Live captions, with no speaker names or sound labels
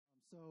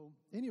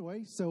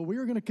So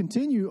we're going to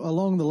continue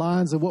along the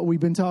lines of what we've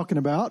been talking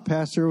about.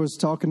 Pastor was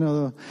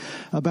talking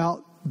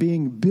about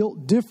being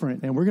built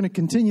different, and we're going to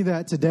continue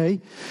that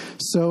today.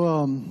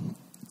 So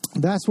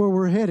that's where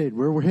we're headed.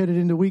 We're headed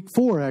into week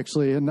 4,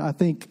 actually, and I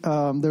think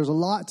there's a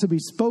lot to be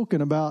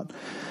spoken about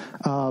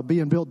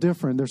being built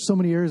different. There's so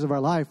many areas of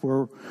our life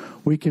where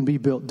we can be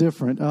built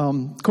different.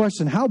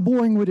 Question, how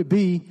boring would it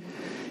be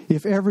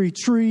if every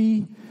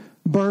tree,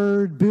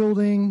 bird,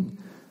 building,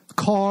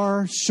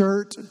 car,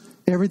 shirt,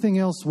 everything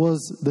else was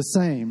the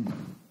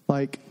same?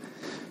 Like,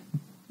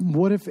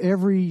 what if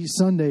every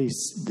Sunday,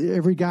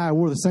 every guy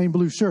wore the same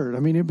blue shirt? I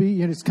mean,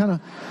 it's kind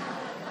of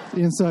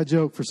inside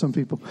joke for some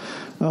people.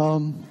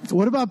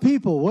 What about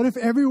people? What if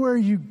everywhere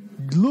you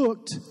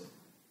looked,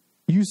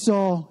 you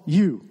saw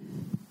you?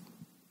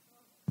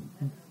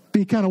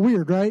 Be kind of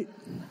weird, right?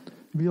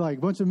 Be like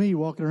a bunch of me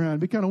walking around.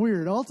 Be kind of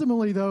weird.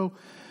 Ultimately, though,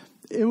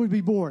 it would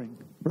be boring,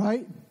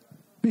 right?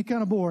 Be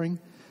kind of boring.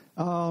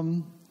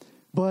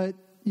 But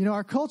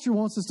our culture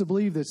wants us to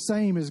believe that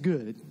same is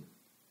good,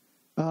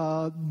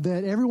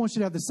 that everyone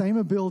should have the same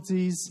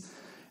abilities,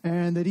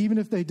 and that even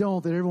if they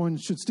don't, that everyone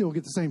should still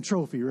get the same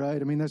trophy,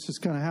 right? I mean, that's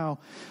just kind of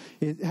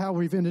how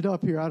we've ended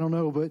up here. I don't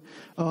know,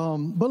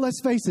 but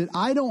let's face it,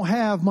 I don't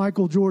have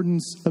Michael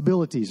Jordan's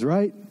abilities,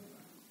 right?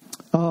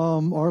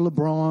 Or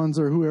LeBron's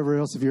or whoever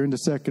else, if you're into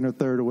second or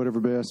third or whatever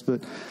best.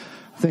 But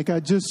I think I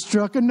just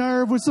struck a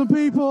nerve with some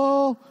people.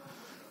 All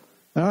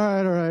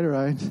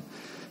right.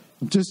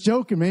 I'm just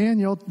joking, man.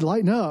 Y'all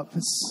lighten up.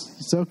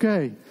 It's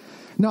okay.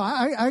 No,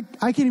 I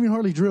can't even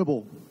hardly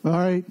dribble. All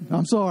right.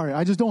 I'm sorry.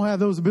 I just don't have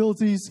those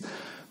abilities.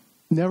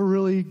 Never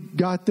really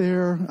got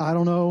there. I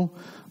don't know.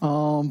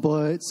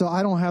 But so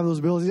I don't have those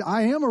abilities.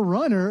 I am a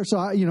runner. So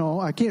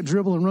I can't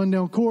dribble and run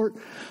down court.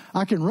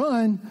 I can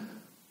run,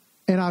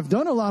 and I've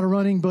done a lot of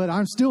running, but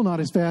I'm still not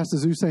as fast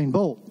as Usain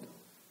Bolt.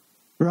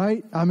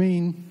 Right? I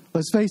mean,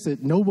 let's face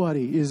it.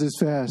 Nobody is as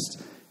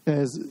fast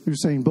as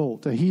Usain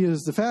Bolt. He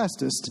is the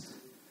fastest.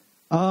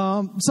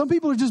 Some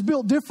people are just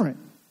built different.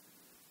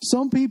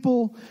 Some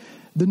people,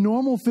 the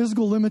normal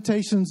physical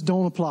limitations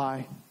don't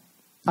apply.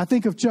 I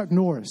think of Chuck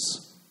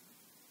Norris,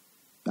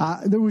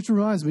 which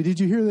reminds me, did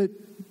you hear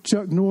that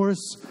Chuck Norris,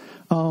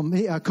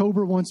 a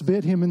cobra once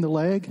bit him in the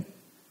leg,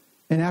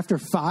 and after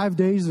 5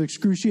 days of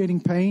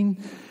excruciating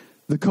pain,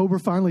 the cobra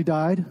finally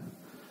died?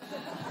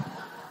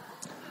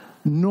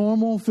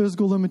 Normal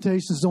physical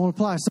limitations don't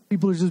apply. Some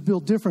people are just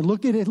built different.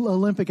 Look at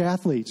Olympic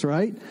athletes,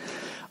 right?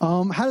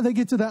 How do they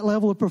get to that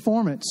level of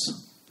performance?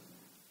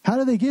 How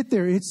do they get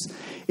there? It's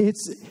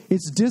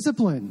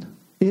discipline.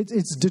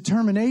 It's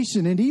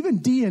determination, and even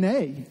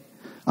DNA.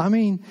 I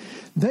mean,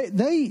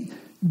 they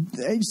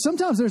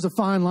sometimes there's a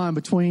fine line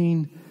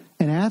between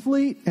an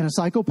athlete and a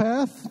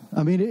psychopath.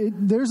 I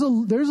mean, there's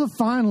a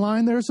fine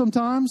line there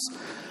sometimes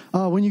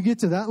when you get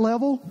to that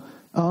level.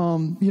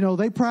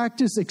 They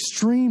practice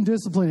extreme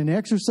discipline in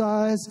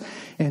exercise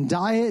and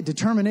diet,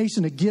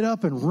 determination to get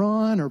up and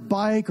run or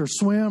bike or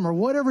swim or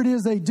whatever it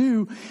is they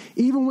do,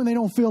 even when they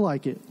don't feel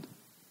like it.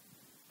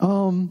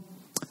 And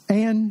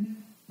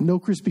no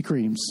Krispy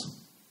Kremes.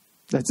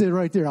 That's it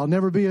right there. I'll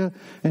never be an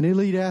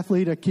elite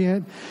athlete. I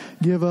can't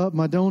give up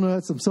my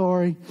donuts. I'm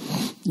sorry.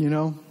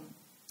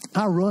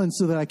 I run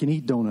so that I can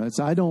eat donuts.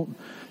 I don't,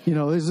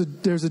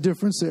 there's a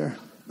difference there.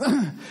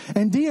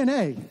 And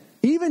DNA,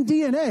 even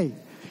DNA.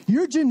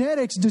 Your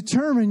genetics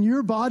determine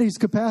your body's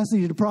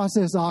capacity to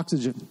process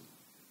oxygen.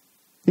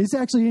 It's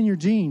actually in your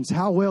genes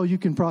how well you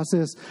can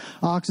process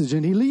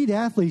oxygen. Elite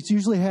athletes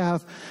usually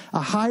have a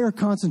higher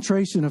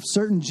concentration of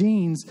certain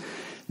genes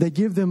that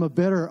give them a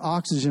better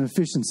oxygen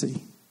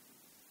efficiency.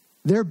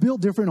 They're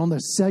built different on the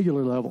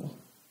cellular level.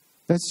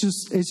 It's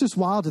just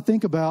wild to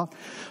think about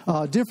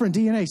different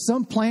DNA.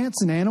 Some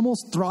plants and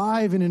animals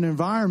thrive in an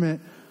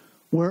environment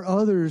where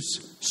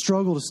others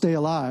struggle to stay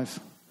alive.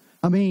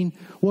 I mean,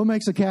 what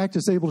makes a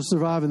cactus able to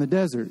survive in the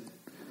desert?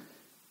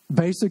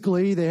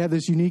 Basically, they have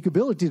this unique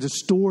ability to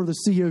store the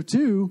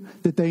CO2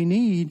 that they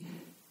need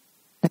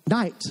at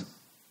night.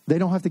 They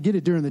don't have to get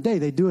it during the day.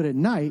 They do it at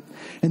night.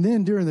 And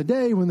then during the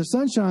day, when the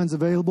sunshine's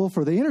available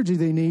for the energy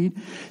they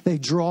need, they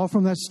draw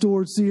from that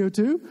stored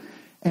CO2,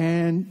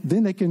 and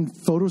then they can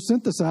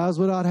photosynthesize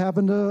without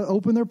having to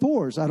open their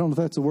pores. I don't know if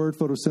that's a word,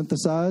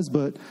 photosynthesize,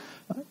 but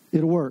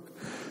it'll work.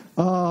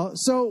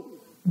 So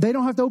they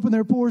don't have to open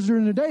their pores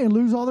during the day and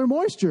lose all their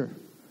moisture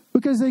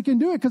because they can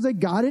do it because they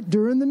got it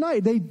during the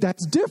night.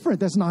 That's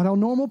different. That's not how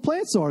normal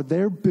plants are.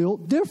 They're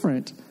built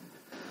different.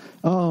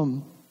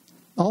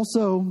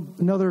 Also,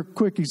 another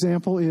quick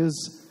example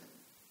is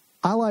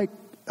I like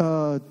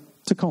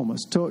Tacomas,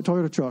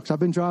 Toyota trucks. I've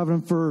been driving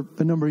them for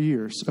a number of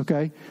years,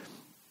 okay?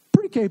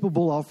 Pretty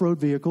capable off-road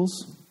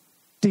vehicles.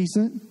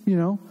 Decent,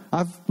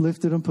 I've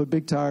lifted them, put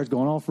big tires,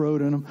 going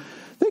off-road in them.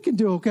 They can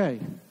do okay.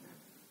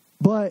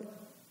 But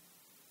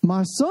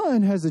my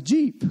son has a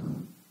Jeep.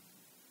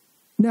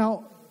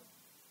 Now,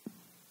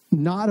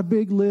 not a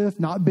big lift,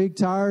 not big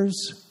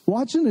tires.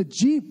 Watching a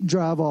Jeep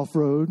drive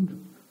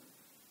off-road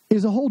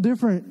is a whole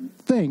different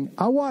thing.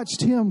 I watched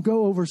him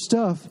go over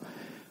stuff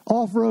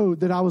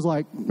off-road that I was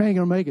like, I ain't going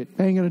to make it.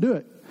 I ain't going to do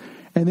it.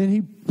 And then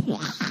he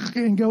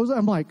and goes,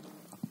 I'm like,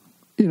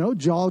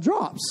 jaw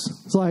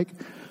drops. It's like,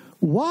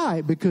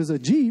 why? Because a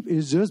Jeep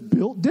is just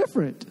built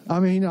different. I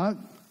mean, I'm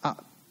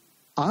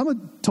a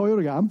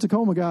Toyota guy, I'm a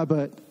Tacoma guy,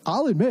 but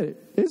I'll admit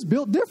it, it's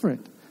built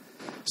different.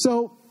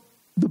 So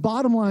the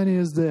bottom line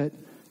is that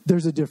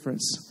there's a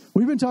difference.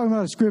 We've been talking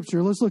about a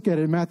scripture. Let's look at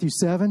it in Matthew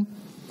 7.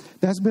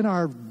 That's been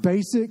our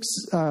basis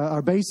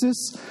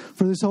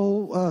for this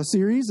whole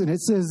series. And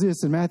it says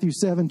this in Matthew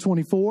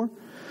 7:24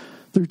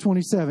 through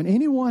 27.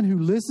 Anyone who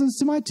listens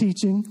to my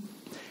teaching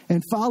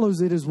and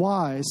follows it is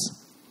wise,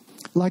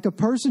 like a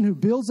person who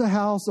builds a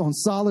house on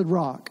solid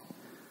rock.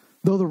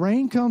 Though the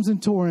rain comes in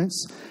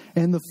torrents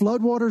and the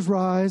floodwaters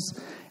rise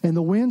and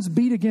the winds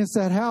beat against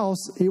that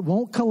house, it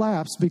won't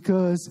collapse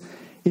because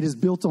it is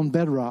built on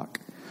bedrock.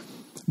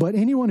 But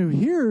anyone who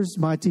hears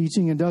my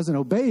teaching and doesn't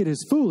obey it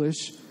is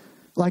foolish,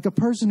 like a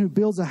person who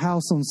builds a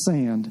house on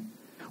sand.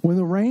 When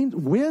the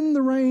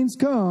rains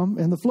come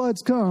and the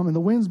floods come and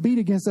the winds beat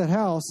against that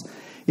house,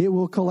 it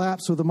will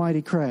collapse with a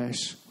mighty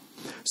crash.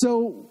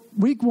 So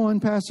week 1,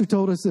 Pastor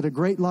told us that a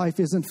great life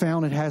isn't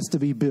found, it has to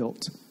be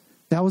built.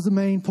 That was the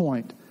main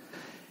point.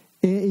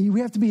 We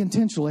have to be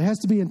intentional. It has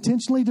to be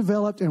intentionally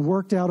developed and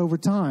worked out over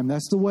time.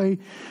 That's the way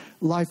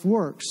life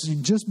works.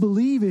 Just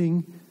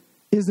believing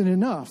isn't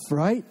enough,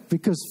 right?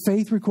 Because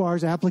faith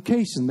requires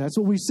application. That's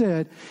what we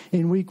said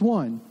in week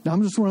 1. Now,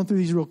 I'm just running through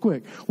these real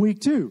quick. Week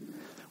 2,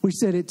 we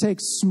said it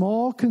takes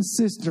small,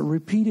 consistent,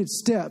 repeated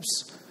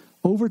steps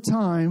over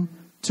time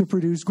to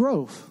produce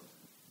growth.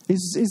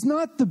 It's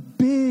not the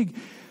big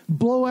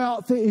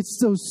blowout thing. It's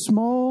those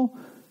small,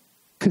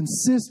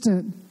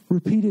 consistent,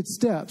 repeated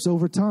steps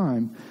over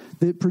time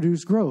that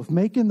produce growth,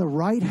 making the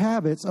right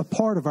habits a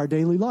part of our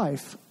daily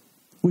life.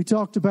 We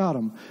talked about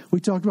them.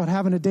 We talked about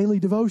having a daily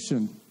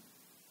devotion,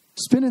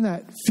 spending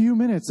that few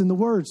minutes in the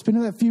Word,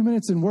 spending that few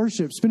minutes in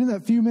worship, spending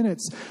that few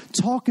minutes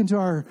talking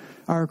to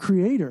our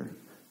Creator.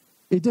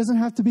 It doesn't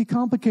have to be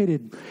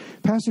complicated.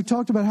 Pastor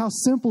talked about how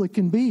simple it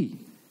can be.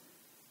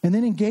 And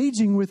then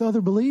engaging with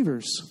other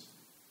believers,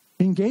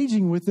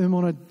 engaging with them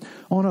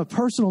on a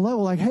personal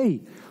level, like, hey,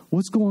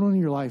 what's going on in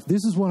your life?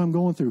 This is what I'm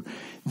going through.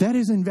 That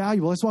is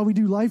invaluable. That's why we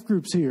do life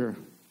groups here.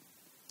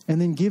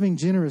 And then giving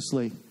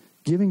generously.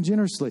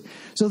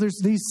 So there's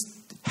these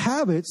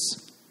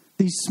habits,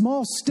 these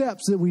small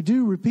steps that we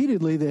do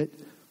repeatedly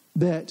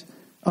that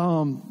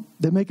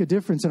make a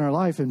difference in our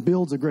life and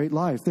builds a great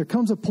life. There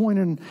comes a point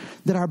in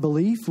that our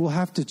belief will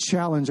have to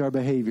challenge our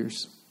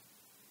behaviors.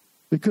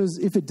 Because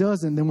if it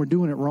doesn't, then we're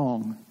doing it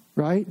wrong,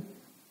 right?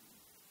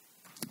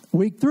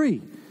 Week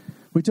 3,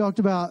 we talked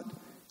about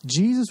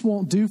Jesus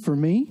won't do for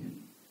me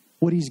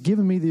what he's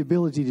given me the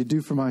ability to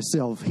do for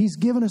myself. He's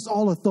given us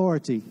all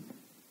authority.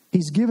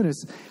 He's given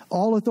us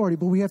all authority,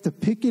 but we have to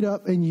pick it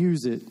up and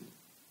use it.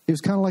 It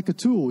was kind of like a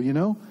tool,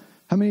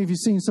 How many of you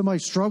seen somebody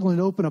struggling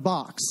to open a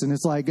box and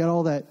it's like got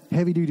all that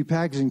heavy-duty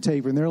packaging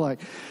tape and they're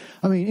like,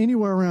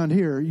 anywhere around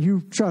here,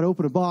 you try to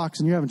open a box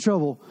and you're having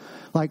trouble,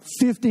 like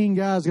 15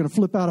 guys are going to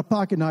flip out a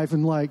pocket knife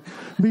and like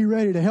be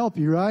ready to help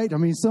you, right?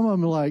 Some of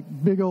them are like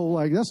big old,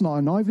 like, that's not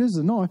a knife, this is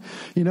a knife,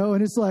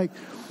 and it's like,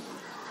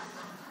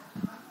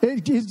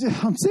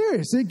 I'm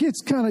serious. It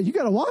gets you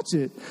got to watch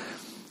it.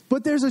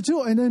 But there's a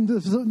tool, and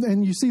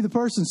then you see the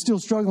person still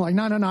struggling, like,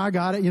 no, I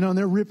got it, and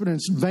they're ripping and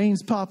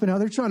veins popping out.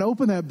 They're trying to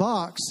open that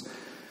box,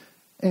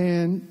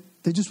 and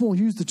they just won't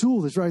use the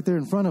tool that's right there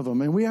in front of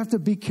them. And we have to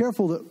be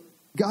careful that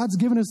God's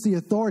given us the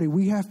authority.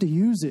 We have to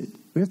use it.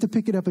 We have to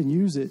pick it up and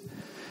use it.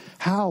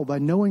 How? By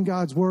knowing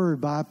God's word,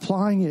 by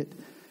applying it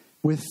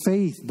with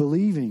faith,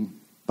 believing,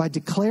 by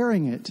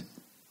declaring it,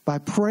 by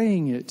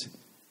praying it,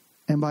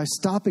 and by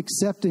stop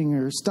accepting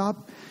or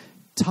stop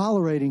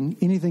tolerating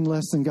anything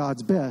less than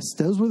God's best.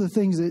 Those were the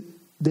things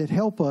that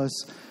help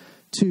us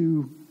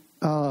to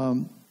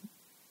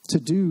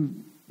do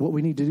what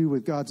we need to do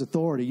with God's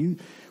authority.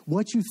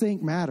 What you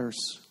think matters.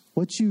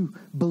 What you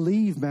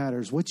believe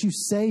matters. What you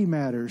say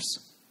matters.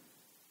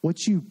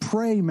 What you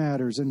pray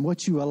matters. And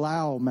what you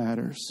allow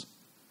matters.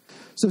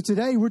 So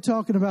today we're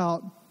talking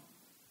about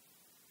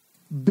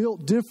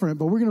built different,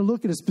 but we're going to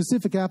look at a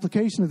specific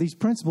application of these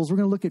principles. We're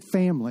going to look at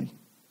family.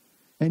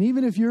 And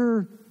even if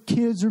your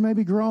kids are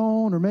maybe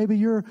grown or maybe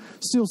you're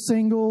still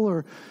single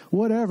or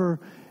whatever,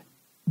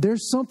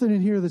 there's something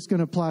in here that's going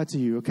to apply to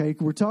you, okay?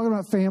 We're talking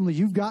about family.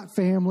 You've got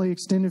family,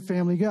 extended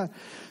family. You got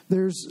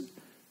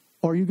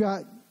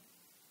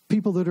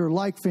people that are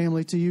like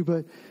family to you,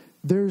 but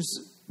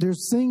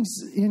there's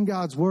things in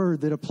God's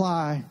word that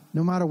apply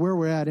no matter where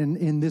we're at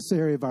in this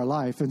area of our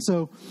life. And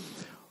so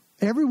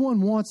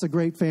everyone wants a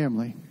great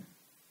family.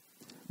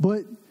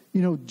 But,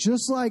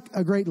 just like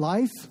a great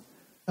life,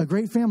 a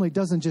great family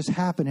doesn't just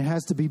happen. It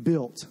has to be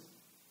built.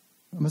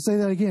 I'm going to say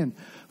that again.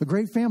 A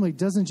great family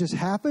doesn't just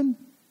happen.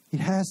 It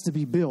has to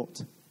be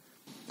built.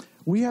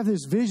 We have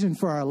this vision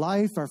for our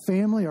life, our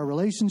family, our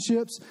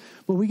relationships,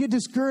 but we get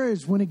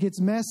discouraged when it gets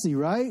messy,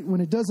 right?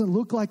 When it doesn't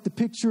look like the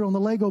picture on the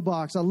Lego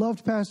box. I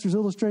loved Pastor's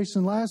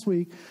illustration last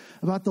week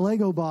about the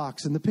Lego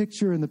box and the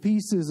picture and the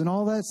pieces and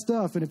all that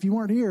stuff. And if you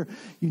weren't here,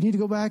 you need to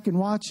go back and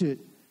watch it.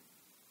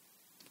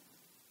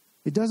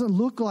 It doesn't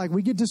look like,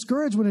 we get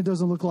discouraged when it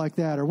doesn't look like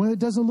that, or when it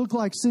doesn't look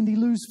like Cindy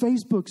Lou's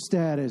Facebook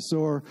status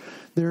or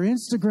their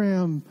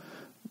Instagram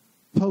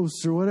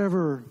posts or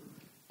whatever,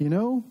 you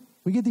know?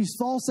 We get these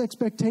false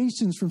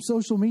expectations from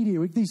social media.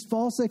 We get these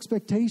false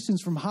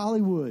expectations from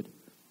Hollywood.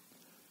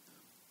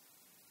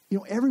 You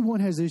know,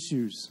 everyone has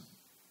issues.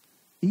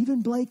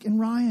 Even Blake and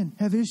Ryan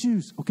have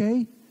issues,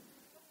 okay?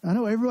 I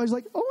know everybody's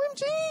like,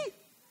 OMG,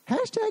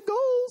 hashtag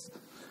goals,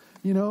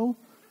 you know?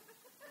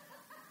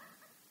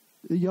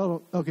 Y'all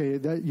don't, okay,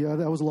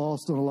 that was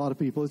lost on a lot of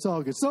people. It's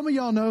all good. Some of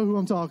y'all know who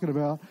I'm talking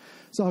about.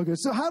 It's all good.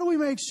 So how do we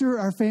make sure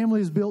our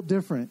family is built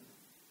different?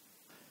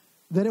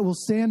 That it will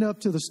stand up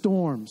to the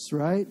storms,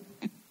 right?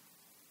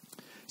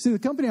 See, the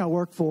company I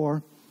work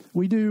for,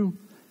 we do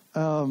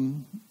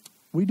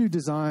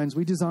designs.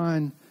 We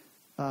design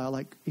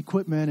like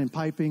equipment and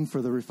piping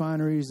for the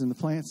refineries and the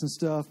plants and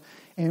stuff.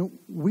 And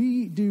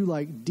we do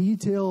like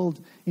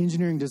detailed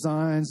engineering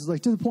designs,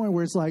 like to the point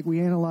where it's like we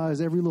analyze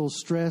every little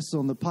stress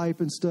on the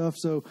pipe and stuff.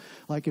 So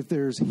like if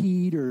there's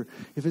heat or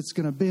if it's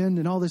going to bend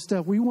and all this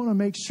stuff, we want to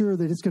make sure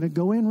that it's going to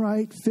go in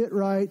right, fit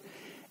right,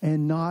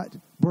 and not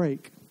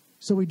break.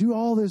 So we do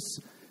all this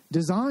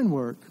design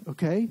work,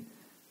 okay?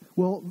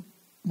 Well,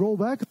 roll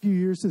back a few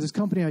years to this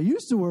company I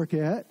used to work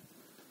at.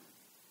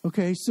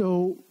 Okay,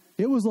 so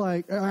it was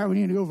like, we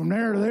need to go from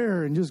there to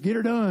there and just get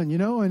her done, you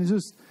know? And it's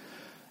just,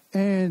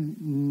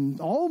 and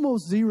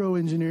almost zero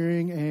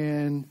engineering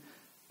and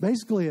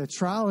basically a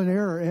trial and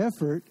error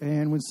effort.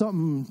 And when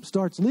something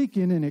starts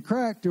leaking and it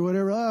cracked or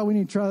whatever, we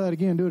need to try that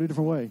again, do it a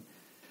different way.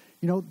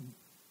 You know,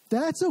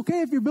 that's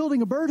okay if you're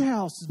building a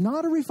birdhouse,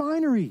 not a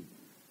refinery,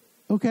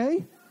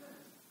 okay?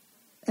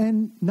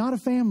 And not a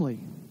family.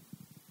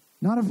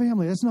 Not a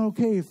family. That's not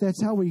okay if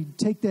that's how we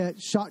take that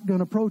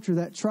shotgun approach or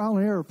that trial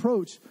and error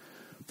approach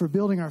for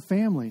building our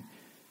family.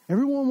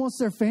 Everyone wants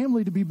their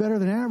family to be better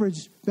than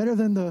average, better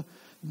than the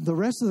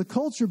rest of the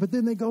culture, but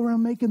then they go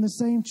around making the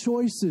same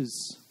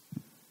choices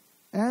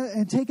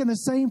and taking the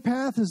same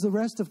path as the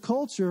rest of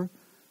culture,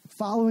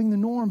 following the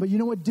norm. But you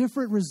know what?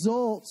 Different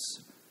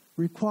results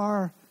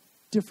require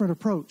different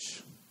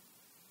approach.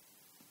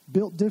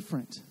 Built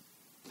different.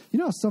 You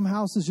know how some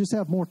houses just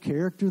have more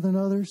character than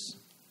others?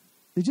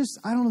 They just,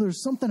 I don't know,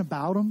 there's something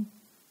about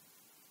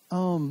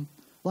them.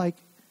 Like,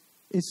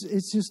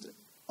 it's just,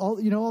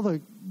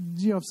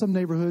 some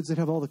neighborhoods that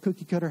have all the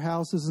cookie cutter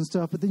houses and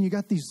stuff, but then you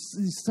got these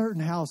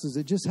certain houses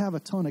that just have a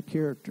ton of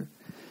character.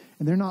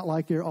 And they're not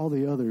like all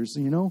the others,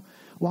 you know?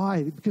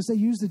 Why? Because they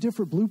use a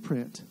different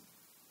blueprint.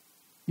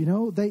 You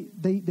know, they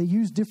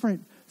use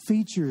different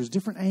features,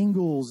 different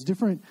angles,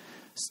 different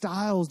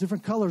styles,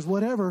 different colors,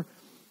 whatever.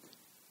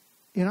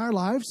 In our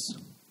lives,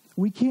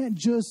 we can't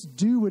just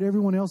do what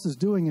everyone else is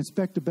doing and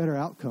expect a better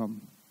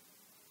outcome.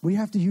 We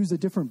have to use a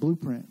different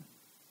blueprint,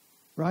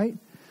 right?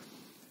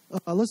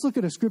 Let's look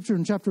at a scripture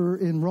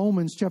in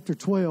Romans chapter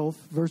 12,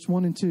 verse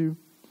 1 and 2.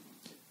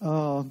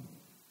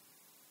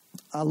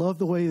 I love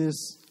the way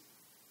this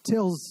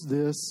tells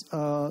this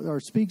or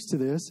speaks to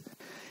this.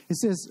 It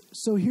says,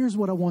 so here's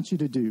what I want you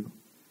to do.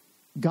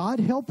 God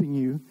helping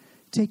you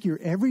take your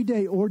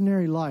everyday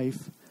ordinary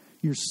life,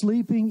 your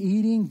sleeping,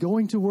 eating,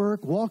 going to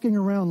work, walking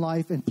around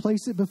life, and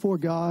place it before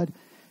God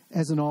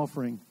as an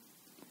offering.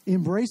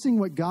 Embracing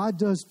what God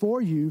does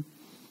for you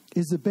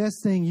is the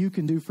best thing you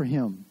can do for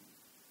Him.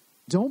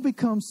 Don't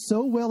become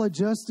so well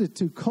adjusted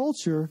to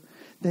culture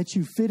that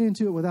you fit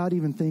into it without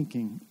even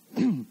thinking.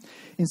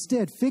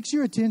 Instead, fix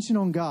your attention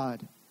on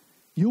God.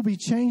 You'll be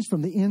changed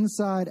from the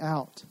inside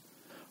out.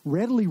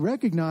 Readily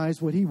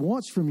recognize what He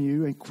wants from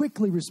you and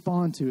quickly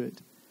respond to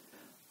it.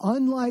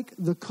 Unlike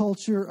the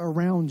culture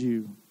around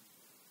you,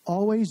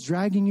 always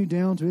dragging you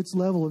down to its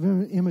level of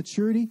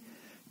immaturity,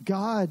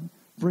 God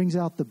brings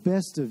out the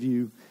best of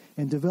you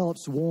and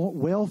develops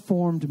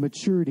well-formed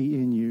maturity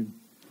in you.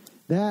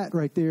 That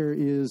right there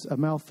is a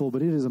mouthful,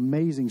 but it is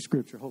amazing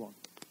scripture. Hold on.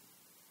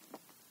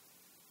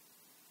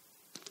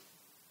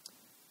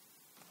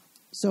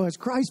 So as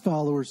Christ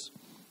followers,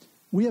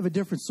 we have a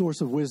different source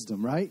of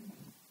wisdom, right?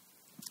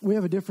 We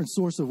have a different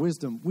source of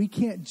wisdom. We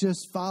can't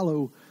just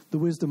follow the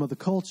wisdom of the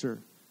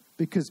culture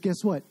because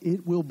guess what?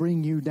 It will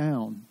bring you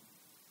down.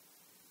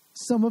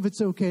 Some of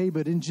it's okay,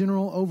 but in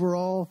general,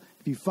 overall,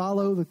 if you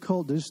follow the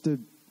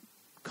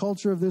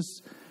culture of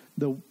this,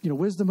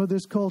 wisdom of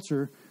this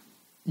culture,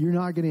 you're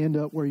not going to end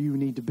up where you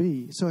need to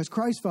be. So as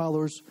Christ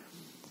followers,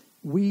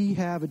 we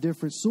have a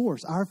different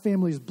source. Our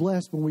family is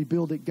blessed when we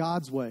build it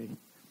God's way.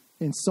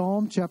 In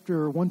Psalm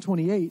chapter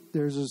 128,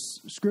 there's a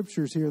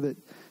scriptures here that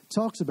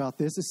talks about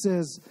this. It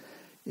says,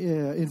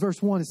 in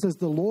verse 1, it says,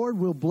 the Lord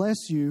will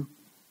bless you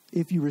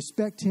if you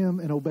respect Him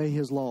and obey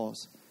His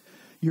laws.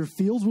 Your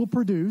fields will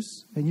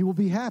produce, and you will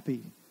be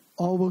happy.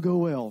 All will go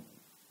well.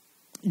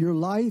 Your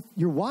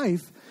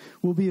wife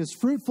will be as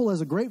fruitful as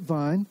a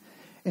grapevine,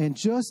 and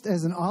just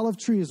as an olive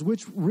tree is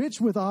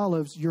rich with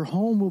olives, your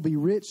home will be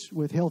rich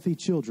with healthy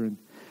children.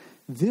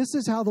 This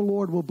is how the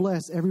Lord will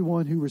bless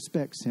everyone who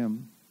respects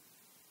Him.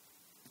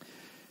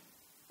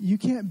 You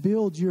can't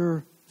build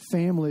your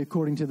family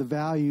according to the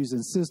values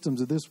and systems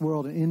of this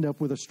world and end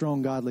up with a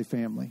strong, godly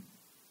family.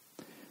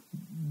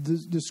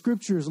 the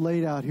scripture is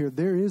laid out here.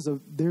 There is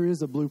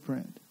a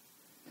blueprint.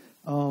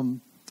 But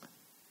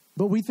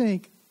we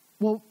think,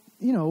 well,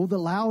 the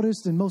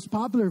loudest and most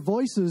popular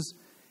voices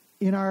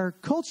in our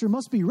culture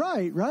must be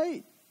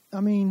right? I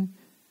mean,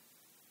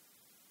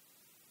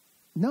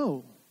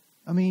 no.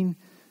 I mean,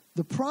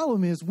 the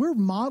problem is we're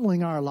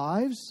modeling our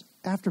lives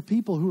after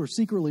people who are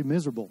secretly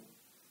miserable.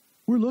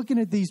 We're looking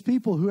at these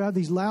people who have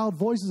these loud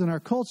voices in our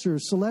culture,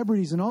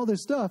 celebrities and all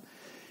this stuff.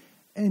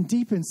 And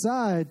deep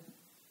inside,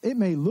 it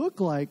may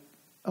look like,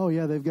 oh,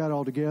 yeah, they've got it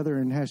all together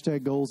and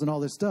hashtag goals and all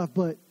this stuff.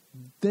 But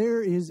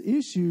there is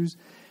issues,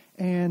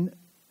 and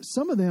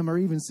some of them are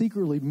even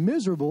secretly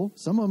miserable.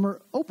 Some of them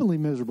are openly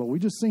miserable. We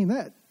just seen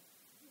that.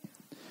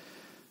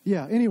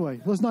 Yeah,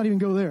 anyway, let's not even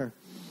go there.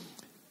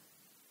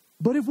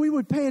 But if we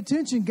would pay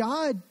attention,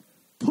 God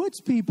puts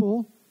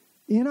people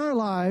in our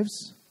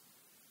lives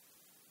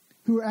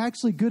who are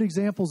actually good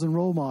examples and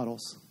role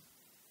models.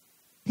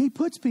 He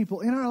puts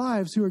people in our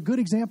lives who are good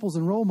examples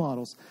and role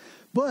models.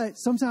 But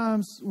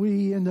sometimes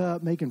we end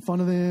up making fun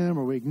of them,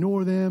 or we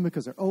ignore them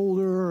because they're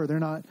older, or they're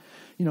not,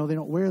 they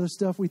don't wear the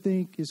stuff we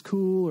think is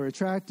cool or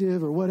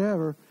attractive or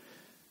whatever.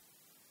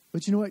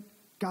 But you know what?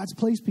 God's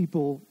placed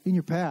people in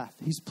your path.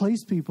 He's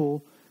placed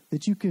people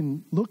that you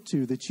can look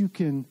to, that you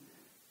can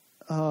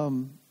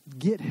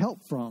get help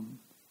from.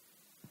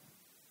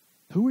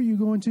 Who are you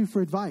going to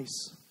for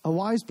advice? A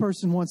wise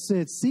person once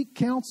said, seek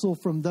counsel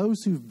from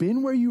those who've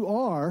been where you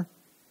are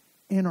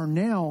and are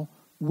now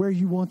where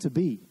you want to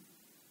be,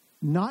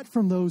 not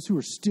from those who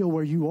are still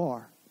where you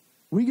are.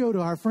 We go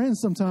to our friends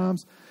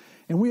sometimes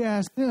and we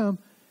ask them,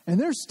 and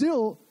they're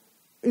still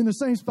in the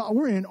same spot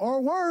we're in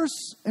or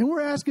worse, and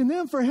we're asking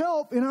them for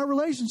help in our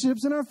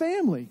relationships in our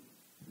family.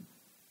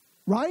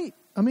 Right?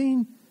 I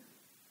mean,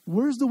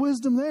 where's the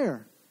wisdom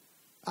there?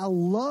 I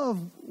love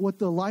what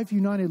the Life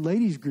United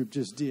Ladies group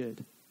just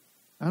did.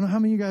 I don't know how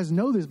many of you guys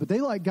know this, but they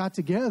got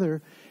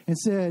together and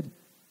said,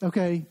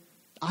 okay,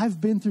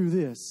 I've been through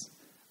this.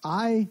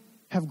 I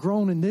have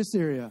grown in this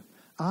area.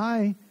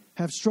 I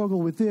have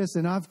struggled with this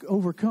and I've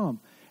overcome.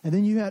 And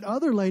then you had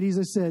other ladies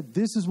that said,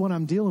 this is what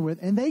I'm dealing with.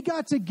 And they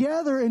got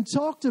together and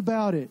talked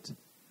about it.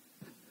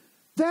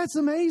 That's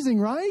amazing,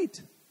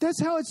 right? That's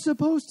how it's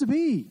supposed to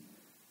be.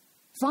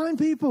 Find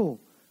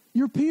people,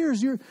 your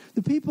peers,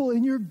 the people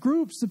in your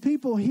groups, the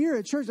people here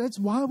at church. That's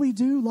why we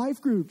do life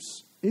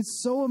groups.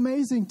 It's so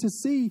amazing to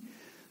see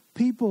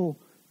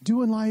people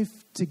doing life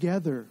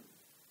together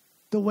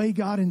the way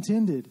God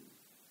intended.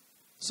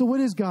 So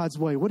what is God's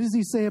way? What does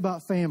he say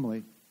about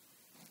family?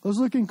 Let's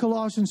look in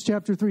Colossians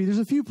chapter 3. There's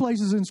a few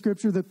places in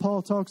Scripture that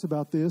Paul talks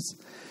about this,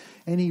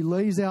 and he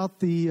lays out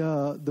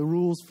the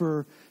rules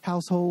for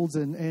households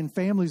and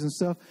families and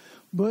stuff.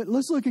 But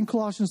let's look in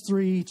Colossians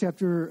 3,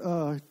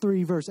 chapter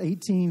 3, verse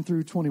 18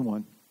 through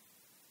 21.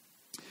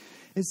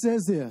 It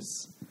says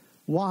this,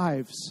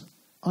 wives,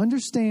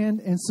 understand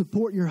and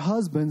support your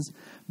husbands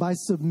by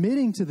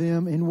submitting to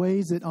them in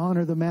ways that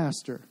honor the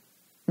master.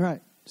 All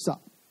right,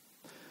 stop.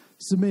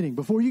 Submitting.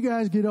 Before you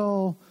guys get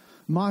all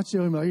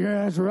macho and like,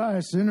 yeah, that's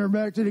right, send her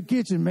back to the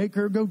kitchen, make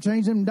her go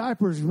change them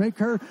diapers, make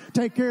her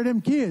take care of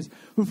them kids.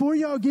 Before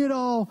y'all get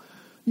all,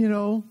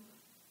 on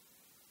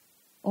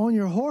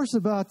your horse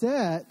about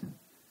that,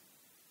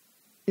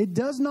 it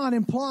does not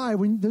imply,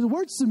 when the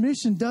word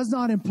submission does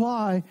not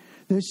imply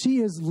that she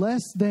is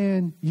less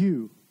than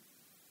you.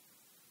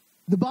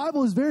 The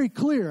Bible is very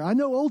clear. I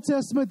know Old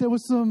Testament, there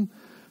was some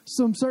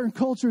certain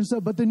culture and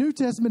stuff, but the New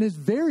Testament is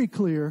very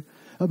clear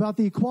about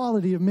the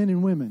equality of men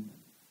and women.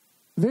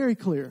 Very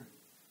clear.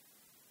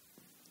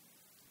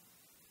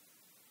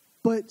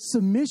 But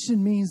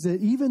submission means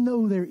that even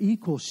though they're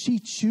equal, she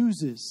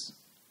chooses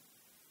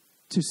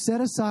to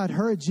set aside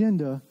her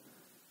agenda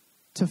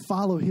to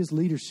follow his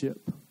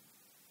leadership.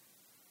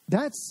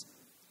 That's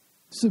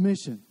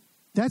submission.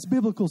 That's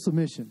biblical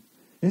submission.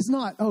 It's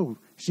not, oh,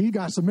 she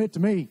got to submit to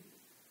me.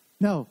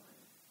 No,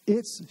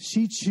 it's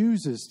she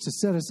chooses to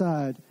set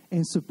aside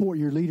and support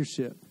your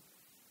leadership.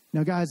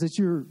 Now, guys, it's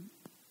your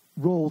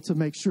role to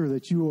make sure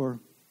that you are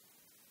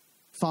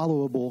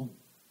followable.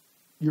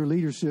 Your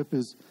leadership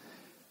is,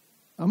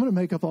 I'm going to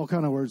make up all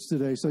kind of words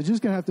today, so you're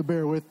just going to have to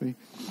bear with me.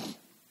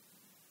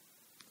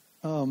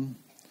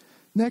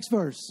 Next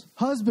verse.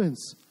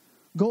 Husbands,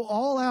 go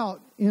all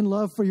out in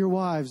love for your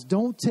wives.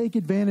 Don't take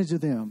advantage of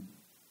them.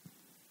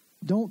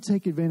 Don't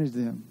take advantage of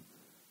them.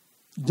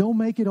 Don't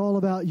make it all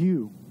about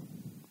you.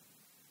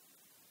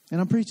 And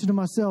I'm preaching to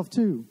myself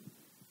too.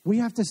 We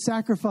have to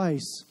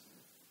sacrifice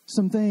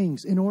some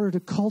things in order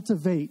to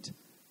cultivate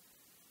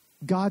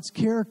God's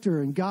character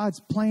and God's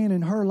plan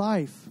in her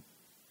life.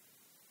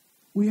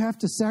 We have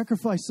to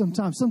sacrifice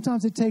sometimes.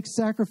 Sometimes it takes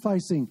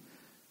sacrificing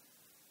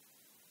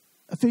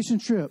a fishing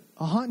trip,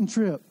 a hunting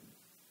trip,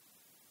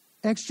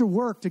 extra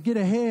work to get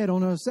ahead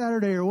on a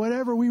Saturday or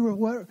whatever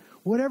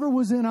whatever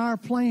was in our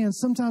plans.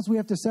 Sometimes we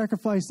have to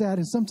sacrifice that,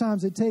 and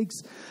sometimes it takes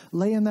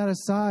laying that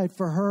aside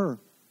for her,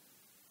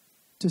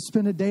 to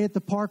spend a day at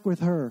the park with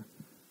her,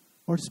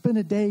 or to spend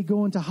a day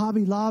going to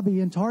Hobby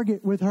Lobby and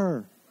Target with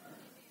her,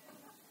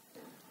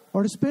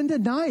 or to spend a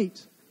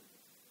night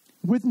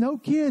with no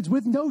kids,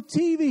 with no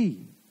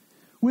TV,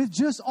 with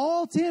just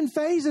all 10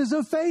 phases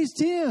of phase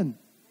 10,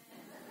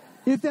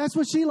 if that's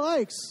what she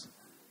likes.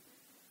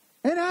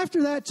 And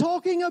after that,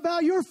 talking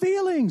about your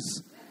feelings,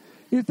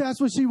 if that's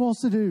what she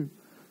wants to do.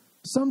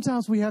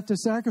 Sometimes we have to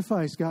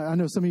sacrifice. God, I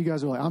know some of you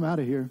guys are like, I'm out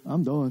of here.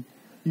 I'm done.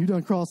 You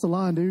done crossed the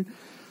line, dude.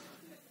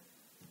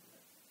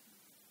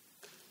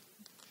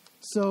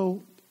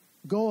 So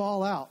go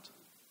all out.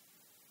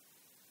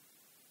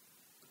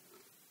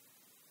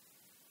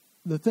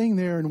 The thing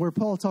there, and where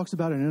Paul talks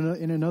about it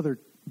in another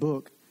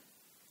book,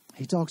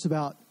 he talks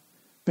about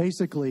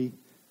basically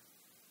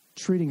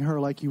treating her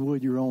like you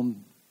would your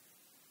own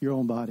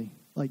body.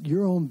 Like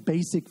your own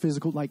basic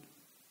physical, like,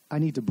 I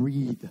need to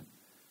breathe.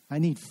 I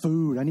need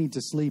food. I need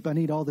to sleep. I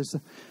need all this.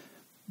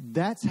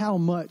 That's how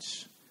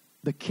much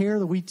the care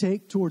that we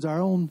take towards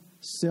our own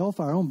self,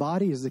 our own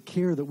body, is the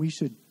care that we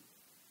should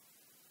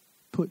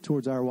put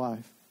towards our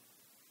wife.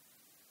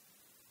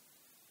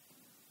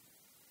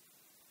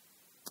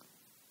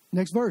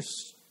 Next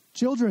verse.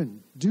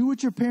 Children, do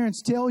what your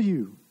parents tell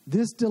you.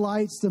 This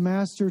delights the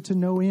master to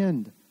no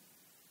end.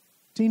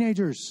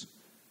 Teenagers,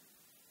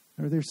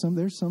 there's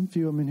some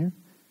few of them in here.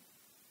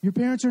 Your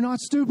parents are not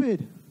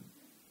stupid.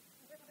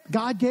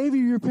 God gave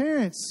you your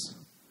parents.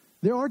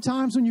 There are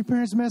times when your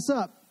parents mess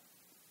up.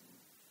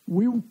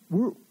 We're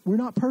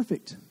not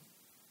perfect.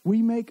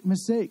 We make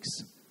mistakes.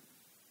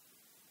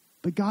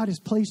 But God has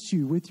placed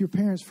you with your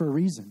parents for a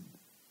reason.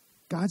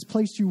 God's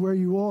placed you where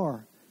you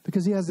are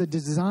because He has a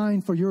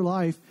design for your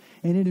life,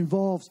 and it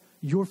involves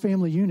your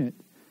family unit.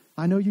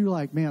 I know you're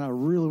like, man, I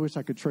really wish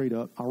I could trade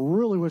up. I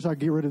really wish I could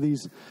get rid of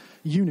these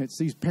units,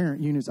 these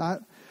parent units.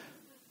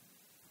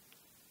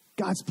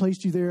 God's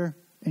placed you there,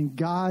 and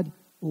God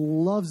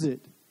loves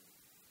it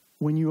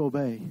when you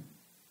obey,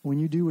 when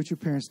you do what your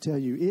parents tell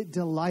you. It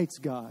delights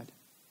God.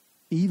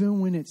 Even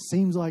when it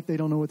seems like they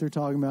don't know what they're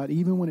talking about,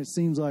 even when it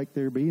seems like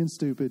they're being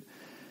stupid,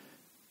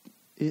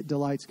 it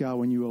delights God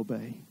when you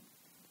obey.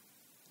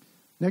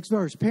 Next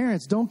verse.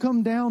 Parents, don't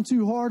come down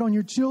too hard on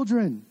your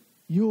children.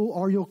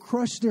 You'll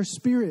crush their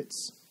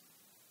spirits.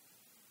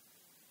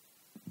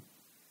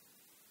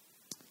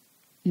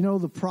 You know,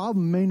 the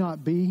problem may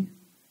not be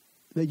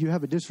that you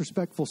have a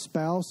disrespectful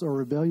spouse or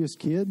rebellious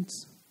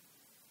kids.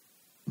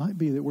 It might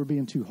be that we're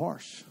being too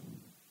harsh.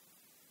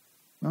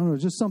 I don't know,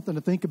 just something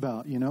to think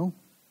about, you know.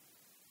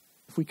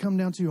 If we come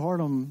down too hard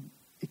on them,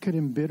 it could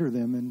embitter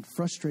them and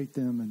frustrate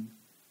them and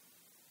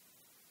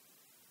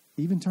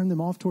even turn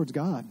them off towards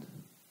God.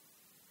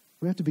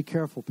 We have to be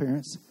careful,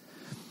 parents.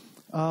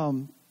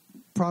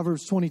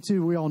 Proverbs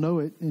 22, we all know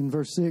it in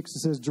verse 6. It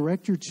says,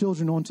 direct your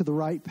children onto the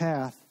right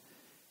path,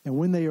 and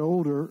when they are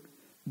older,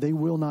 they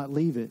will not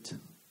leave it.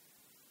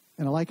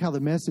 And I like how the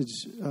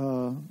Message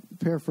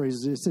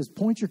paraphrases it. It says,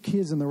 point your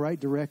kids in the right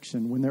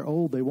direction. When they're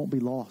old, they won't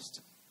be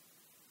lost.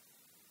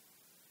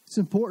 It's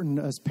important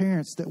as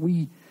parents that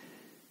we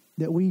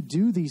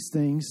do these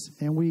things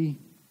and we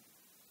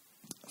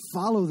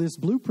follow this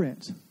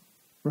blueprint,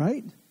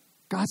 right?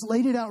 God's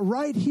laid it out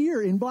right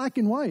here in black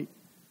and white.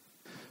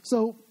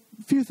 So,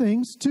 a few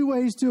things. 2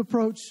 ways to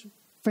approach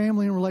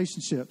family and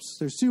relationships.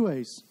 There's 2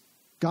 ways.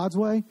 God's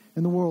way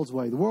and the world's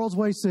way. The world's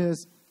way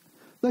says,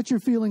 let your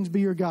feelings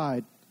be your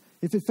guide.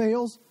 If it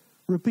fails,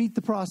 repeat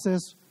the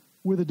process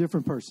with a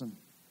different person.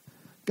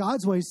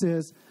 God's way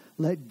says,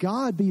 let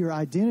God be your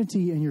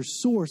identity and your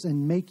source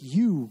and make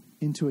you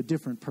into a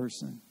different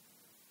person.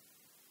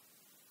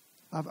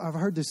 I've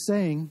heard this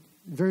saying,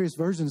 various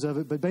versions of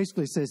it, but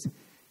basically it says,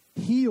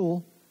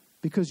 heal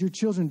because your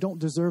children don't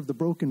deserve the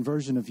broken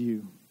version of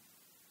you.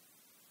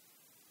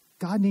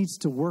 God needs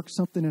to work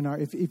something in our...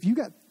 If you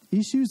got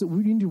issues that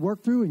we need to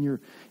work through in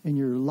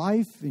your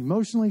life,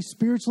 emotionally,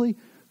 spiritually,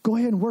 go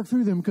ahead and work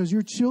through them because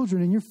your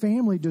children and your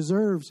family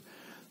deserves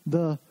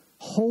the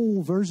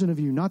whole version of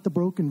you, not the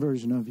broken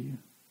version of you.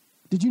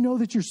 Did you know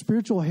that your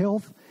spiritual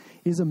health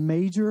is a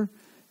major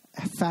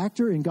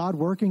factor in God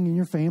working in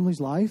your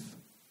family's life?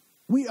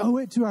 We owe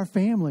it to our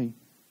family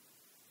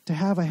to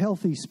have a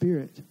healthy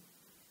spirit.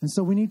 And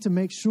so we need to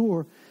make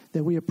sure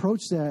that we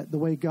approach that the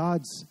way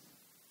God's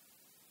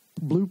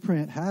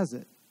blueprint has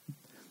it.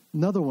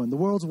 Another one, the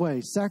world's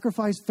way.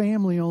 Sacrifice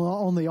family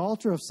on the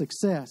altar of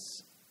success.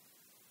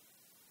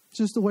 It's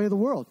just the way of the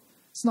world.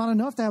 It's not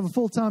enough to have a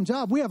full-time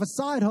job. We have a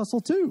side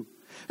hustle too.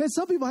 And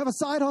some people have a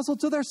side hustle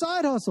to their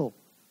side hustle.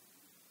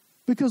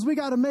 Because we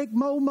got to make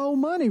more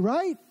money,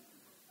 right?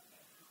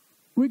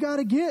 We got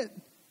to get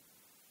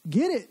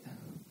it.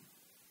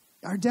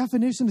 Our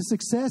definition of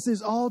success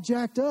is all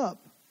jacked up.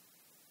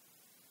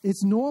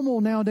 It's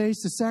normal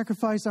nowadays to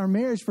sacrifice our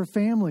marriage for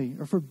family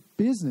or for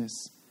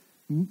business.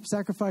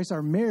 Sacrifice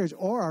our marriage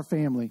or our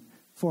family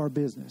for our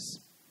business.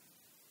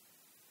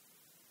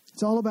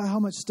 It's all about how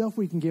much stuff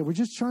we can get. We're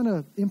just trying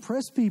to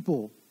impress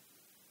people.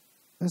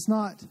 That's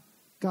not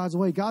God's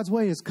way. God's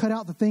way is cut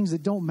out the things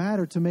that don't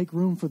matter to make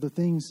room for the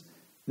things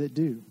that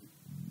do.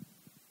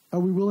 Are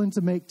we willing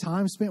to make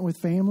time spent with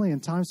family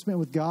and time spent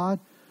with God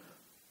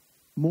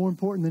more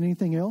important than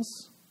anything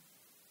else?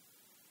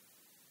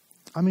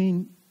 I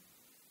mean,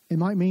 it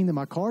might mean that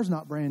my car's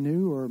not brand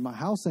new or my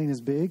house ain't as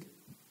big.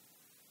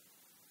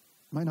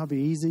 Might not be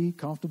easy,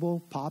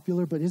 comfortable,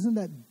 popular, but isn't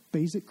that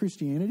basic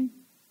Christianity?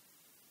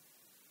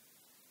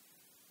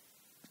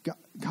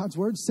 God's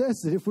word says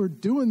that if we're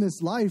doing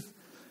this life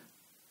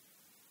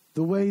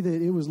the way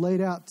that it was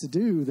laid out to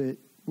do, that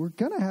we're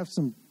going to have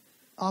some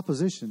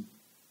opposition.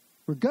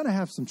 We're going to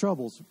have some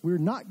troubles. We're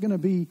not going to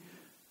be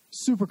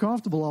super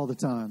comfortable all the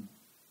time.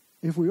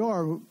 If we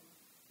are, we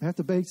have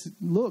to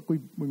look, we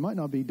might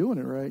not be doing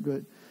it right,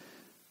 but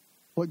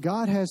what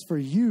God has for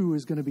you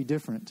is going to be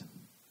different.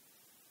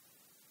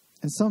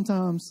 And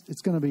sometimes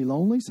it's going to be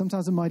lonely.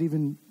 Sometimes it might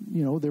even,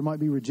 there might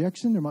be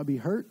rejection. There might be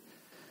hurt.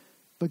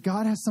 But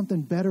God has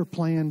something better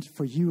planned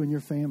for you and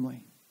your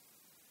family.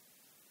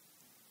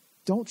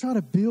 Don't try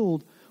to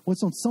build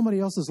what's on somebody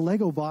else's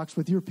Lego box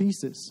with your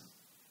pieces.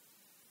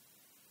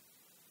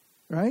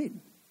 Right?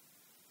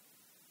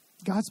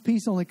 God's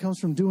peace only comes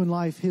from doing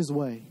life His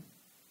way.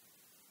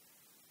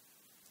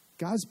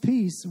 God's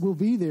peace will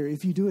be there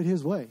if you do it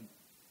His way.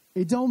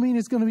 It don't mean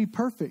it's going to be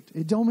perfect.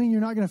 It don't mean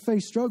you're not going to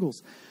face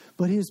struggles.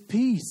 But His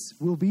peace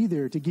will be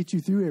there to get you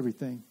through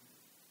everything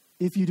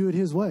if you do it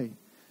His way.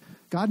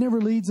 God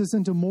never leads us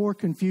into more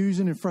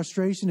confusion and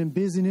frustration and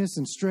busyness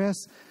and stress.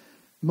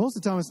 Most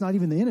of the time, it's not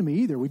even the enemy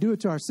either. We do it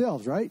to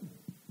ourselves, right?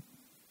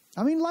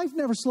 I mean, life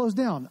never slows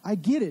down. I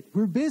get it.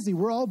 We're busy.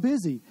 We're all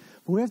busy.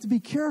 But we have to be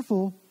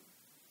careful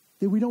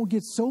that we don't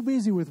get so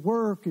busy with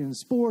work and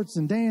sports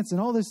and dance and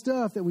all this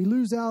stuff that we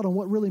lose out on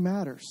what really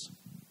matters.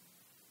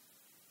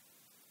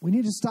 We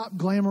need to stop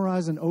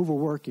glamorizing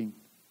overworking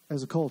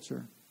as a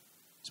culture,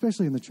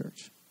 especially in the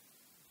church.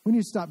 We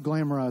need to stop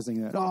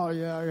glamorizing that. Oh,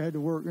 yeah, I had to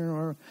work.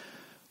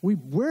 We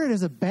wear it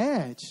as a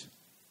badge.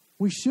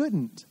 We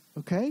shouldn't,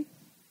 okay?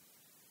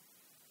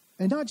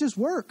 And not just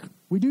work.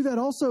 We do that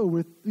also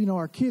with,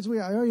 our kids. We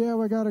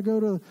got to go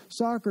to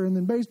soccer and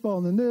then baseball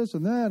and then this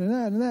and that and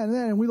that and that and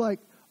that. And we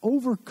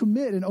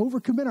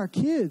overcommit our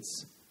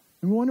kids.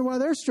 And we wonder why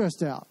they're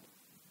stressed out.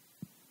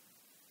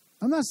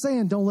 I'm not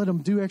saying don't let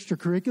them do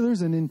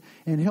extracurriculars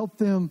and help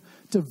them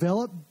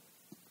develop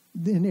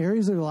in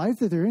areas of their life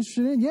that they're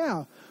interested in.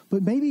 Yeah,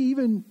 but maybe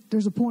even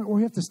there's a point where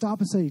we have to stop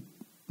and say,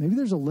 maybe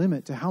there's a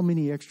limit to how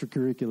many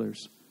extracurriculars.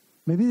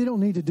 Maybe they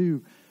don't need to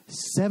do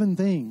 7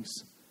 things.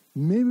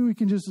 Maybe we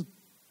can just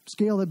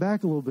scale it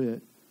back a little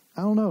bit.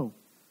 I don't know.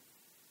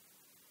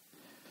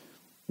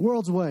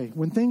 World's way.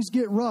 When things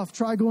get rough,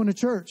 try going to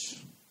church.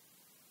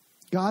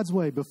 God's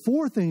way.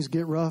 Before things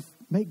get rough,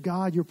 make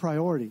God your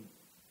priority.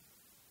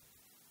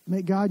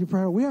 Make God your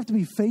priority. We have to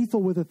be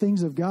faithful with the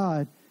things of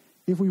God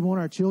if we want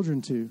our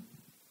children to.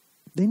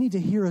 They need to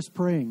hear us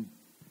praying.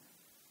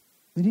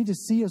 They need to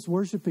see us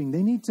worshiping.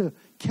 They need to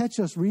catch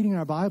us reading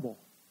our Bible.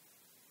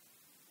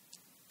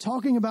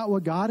 Talking about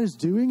what God is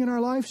doing in our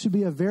life should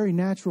be a very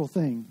natural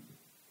thing.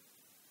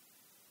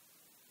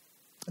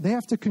 They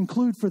have to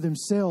conclude for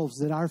themselves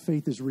that our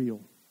faith is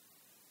real.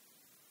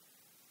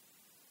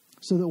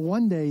 So that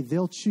one day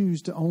they'll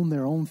choose to own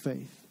their own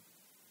faith.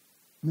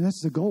 I mean,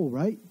 that's the goal,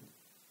 right?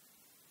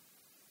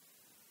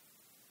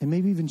 And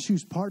maybe even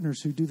choose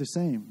partners who do the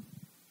same.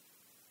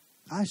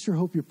 I sure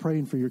hope you're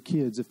praying for your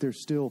kids if they're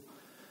still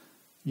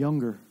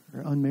younger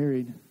or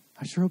unmarried.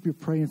 I sure hope you're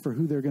praying for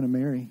who they're going to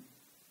marry.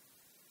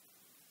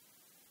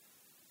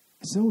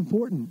 It's so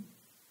important.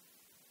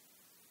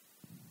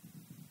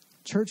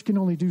 Church can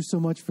only do so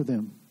much for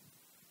them.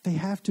 They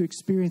have to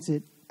experience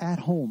it at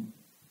home.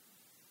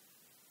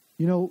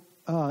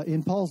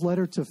 In Paul's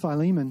letter to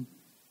Philemon,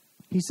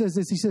 he says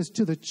this. He says,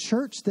 to the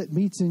church that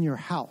meets in your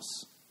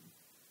house.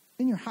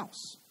 In your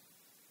house.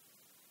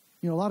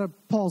 A lot of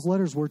Paul's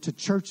letters were to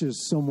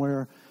churches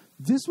somewhere.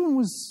 This one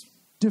was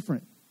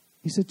different.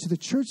 He said, to the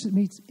church that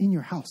meets in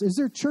your house. Is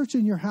there church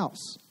in your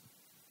house?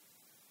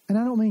 And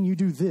I don't mean you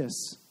do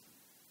this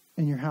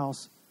in your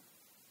house,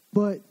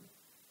 but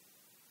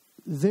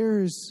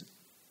there's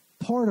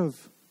part of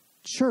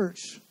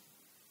church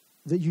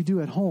that you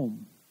do at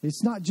home.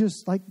 It's not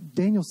just, like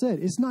Daniel said,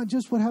 it's not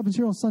just what happens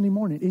here on Sunday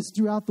morning. It's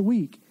throughout the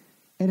week.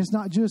 And it's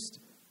not just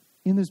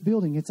in this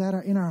building. It's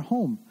in our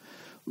home.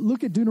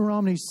 Look at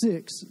Deuteronomy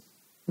 6,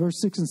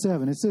 verse 6 and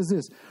 7. It says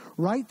this,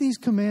 write these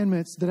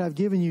commandments that I've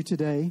given you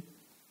today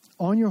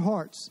on your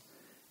hearts.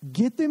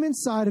 Get them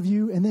inside of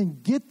you and then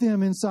get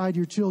them inside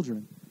your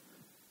children.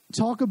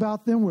 Talk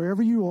about them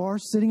wherever you are,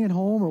 sitting at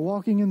home or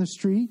walking in the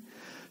street.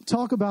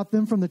 Talk about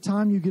them from the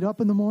time you get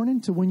up in the morning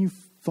to when you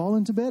fall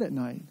into bed at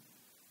night.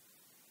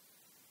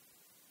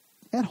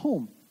 At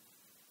home.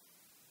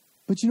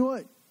 But you know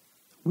what?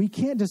 We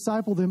can't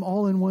disciple them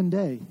all in one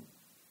day.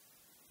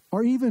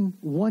 Or even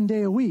one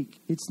day a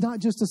week. It's not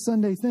just a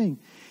Sunday thing.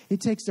 It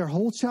takes their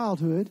whole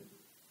childhood,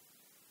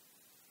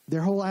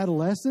 their whole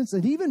adolescence,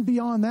 and even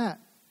beyond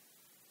that.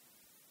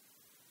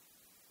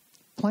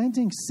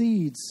 Planting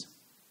seeds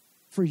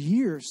for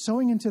years,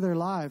 sowing into their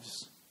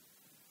lives.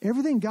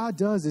 Everything God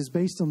does is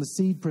based on the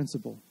seed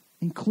principle,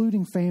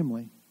 including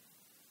family.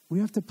 We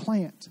have to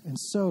plant and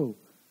sow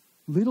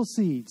little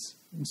seeds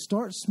and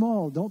start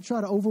small. Don't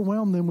try to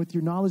overwhelm them with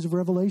your knowledge of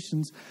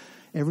Revelations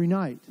every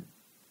night.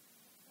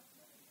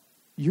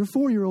 Your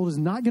 4-year-old is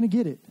not going to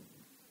get it.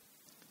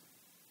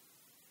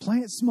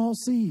 Plant small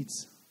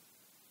seeds.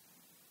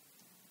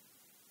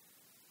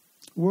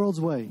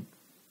 World's way.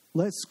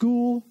 Let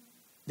school,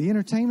 the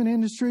entertainment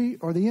industry,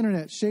 or the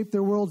internet shape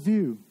their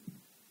worldview.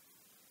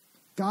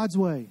 God's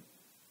way.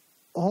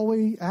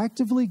 Always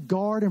actively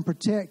guard and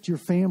protect your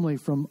family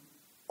from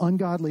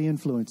ungodly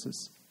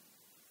influences.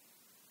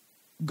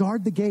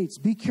 Guard the gates.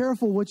 Be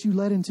careful what you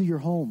let into your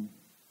home.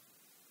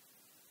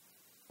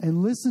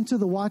 And listen to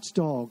the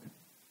watchdog,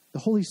 the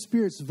Holy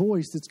Spirit's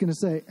voice that's going to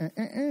say,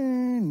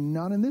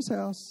 not in this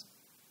house.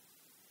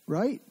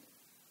 Right?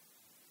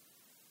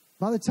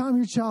 By the time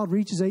your child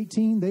reaches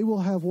 18, they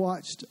will have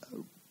watched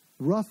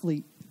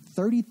roughly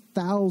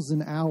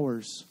 30,000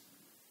 hours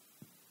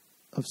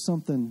of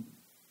something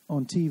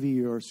on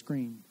TV or a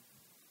screen.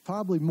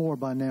 Probably more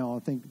by now. I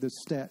think the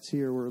stats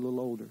here were a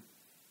little older.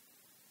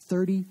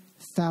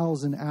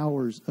 30,000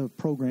 hours of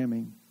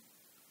programming.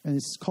 And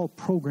it's called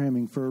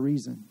programming for a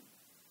reason.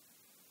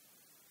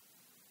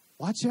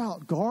 Watch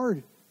out.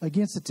 Guard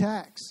against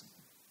attacks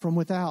from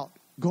without.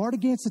 Guard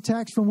against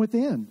attacks from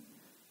within.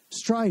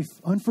 Strife,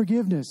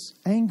 unforgiveness,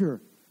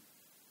 anger.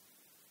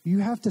 You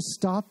have to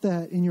stop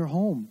that in your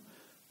home.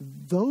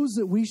 Those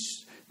that we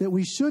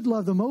should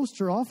love the most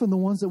are often the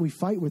ones that we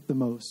fight with the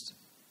most.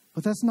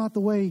 But that's not the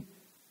way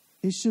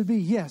it should be.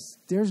 Yes,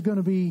 there's going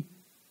to be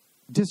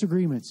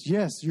disagreements.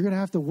 Yes, you're going to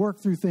have to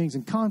work through things.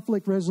 And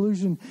conflict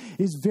resolution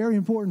is very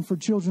important for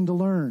children to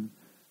learn.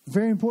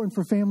 Very important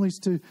for families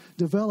to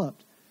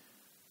develop.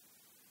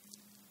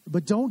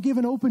 But don't give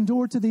an open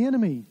door to the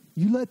enemy.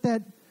 You let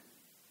that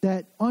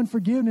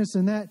unforgiveness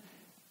and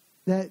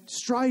that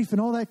strife and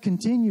all that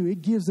continue.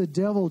 It gives the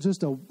devil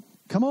just a,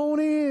 come on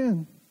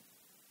in.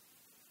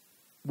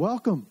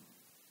 Welcome.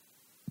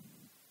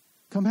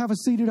 Come have a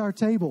seat at our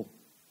table.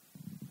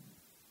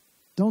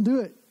 Don't do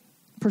it.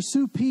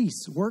 Pursue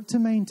peace. Work to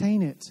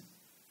maintain it.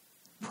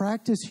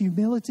 Practice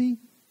humility,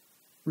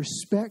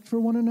 respect for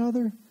one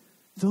another.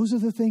 Those are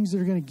the things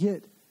that are going to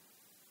get.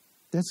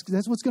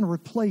 That's what's going to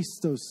replace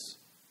those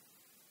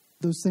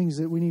things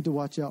that we need to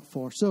watch out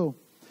for. So,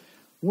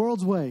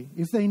 world's way.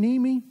 If they need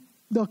me,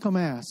 they'll come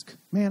ask.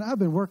 Man, I've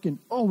been working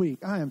all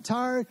week. I am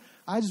tired.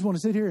 I just want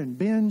to sit here and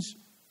binge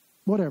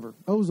whatever.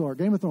 Ozark,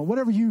 Game of Thrones,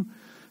 whatever you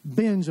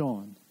binge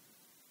on.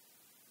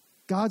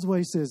 God's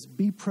way says,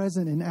 be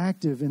present and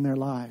active in their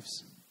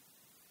lives.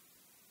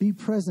 Be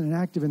present and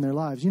active in their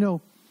lives. You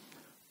know,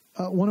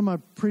 one of my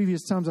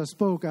previous times I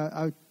spoke,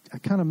 I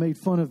kind of made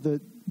fun of the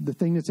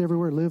thing that's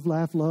everywhere, live,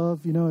 laugh,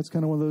 love. You know, it's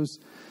kind of one of those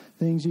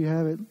things you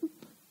have it.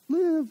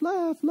 Live,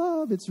 laugh,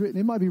 love. It's written.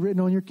 It might be written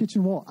on your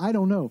kitchen wall. I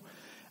don't know.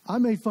 I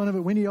made fun of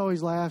it. Wendy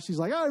always laughs. She's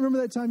like, I remember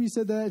that time you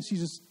said that. And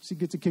she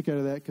gets a kick out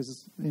of that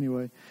because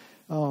anyway.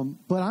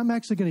 But I'm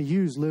actually going to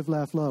use live,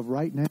 laugh, love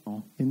right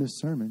now in this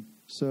sermon.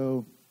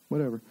 So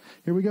whatever.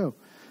 Here we go.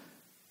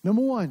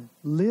 Number 1,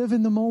 live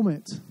in the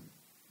moment.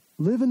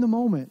 Live in the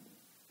moment.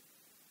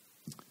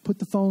 Put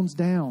the phones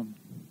down.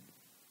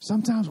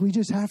 Sometimes we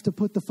just have to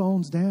put the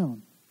phones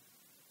down.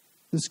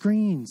 The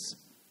screens.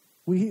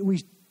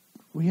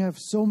 We have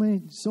so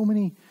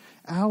many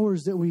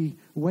hours that we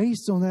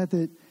waste on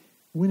that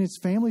when it's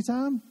family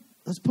time,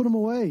 let's put them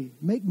away.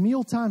 Make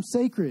mealtime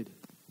sacred.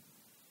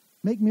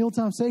 Make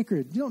mealtime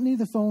sacred. You don't need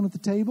the phone at the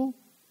table.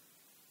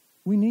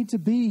 We need to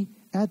be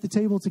at the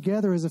table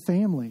together as a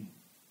family.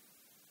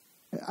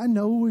 I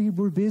know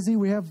we're busy.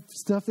 We have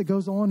stuff that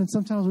goes on, and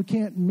sometimes we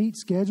can't meet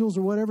schedules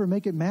or whatever,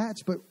 make it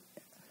match. But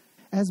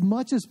as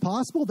much as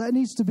possible, that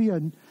needs to be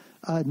a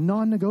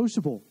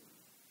non-negotiable.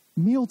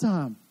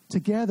 Mealtime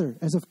together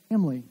as a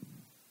family,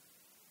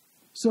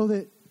 so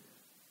that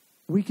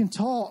we can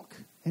talk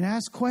and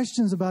ask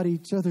questions about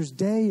each other's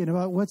day and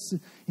about what's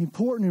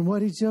important and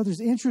what each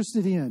other's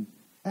interested in.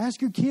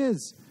 Ask your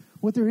kids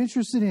what they're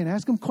interested in.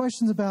 Ask them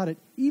questions about it.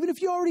 Even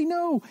if you already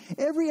know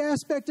every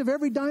aspect of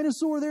every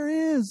dinosaur there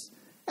is,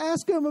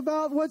 ask them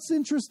about what's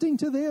interesting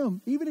to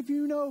them. Even if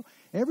you know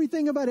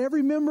everything about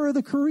every member of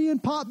the Korean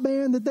pop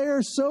band that they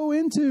are so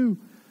into,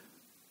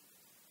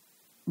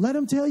 let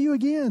them tell you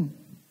again.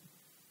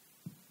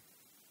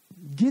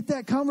 Get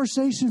that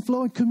conversation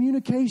flowing,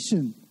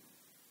 communication.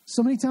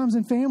 So many times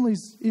in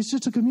families, it's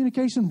just a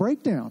communication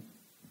breakdown.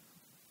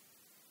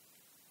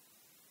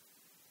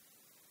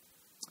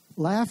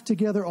 Laugh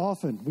together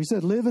often. We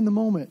said live in the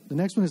moment. The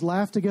next one is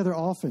laugh together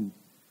often.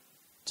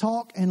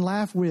 Talk and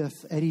laugh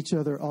with at each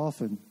other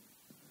often.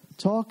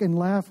 Talk and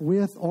laugh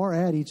with or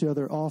at each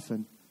other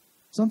often.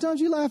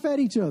 Sometimes you laugh at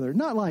each other.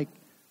 Not like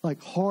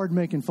hard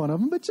making fun of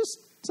them, but just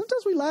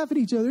sometimes we laugh at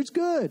each other. It's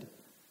good.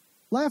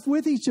 Laugh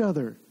with each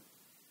other.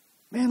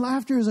 Man,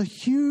 laughter is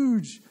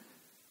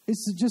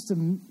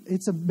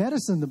it's a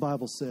medicine, the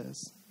Bible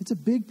says. It's a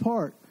big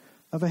part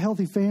of a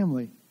healthy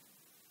family.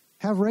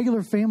 Have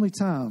regular family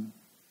time.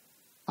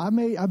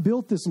 I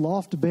built this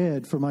loft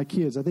bed for my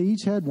kids. They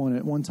each had one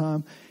at one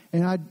time.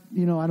 And I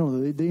don't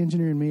know, the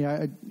engineer in me,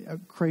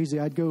 I'm crazy.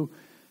 I'd go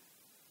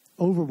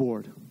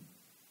overboard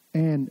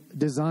and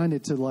design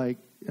it to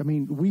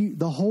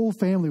the whole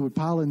family would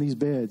pile in these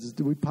beds.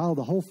 We'd pile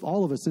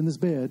all of us in this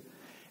bed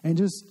and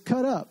just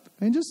cut up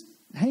and just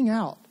hang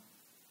out.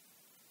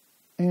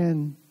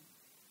 And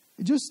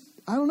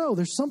I don't know,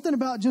 there's something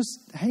about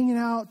just hanging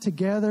out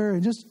together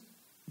and just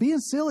being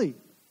silly.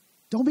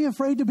 Don't be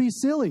afraid to be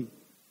silly.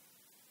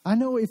 I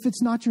know if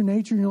it's not your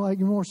nature,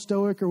 you're more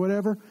stoic or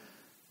whatever,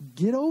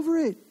 get over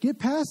it. Get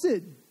past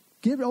it.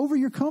 Get over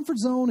your comfort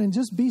zone and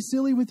just be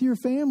silly with your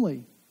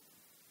family.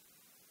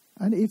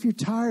 And if you're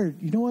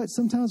tired, you know what?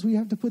 Sometimes we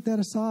have to put that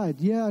aside.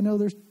 Yeah, I know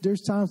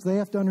there's times they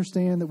have to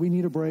understand that we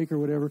need a break or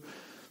whatever.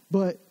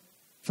 But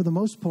for the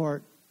most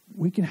part,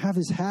 we can have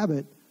this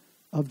habit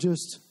of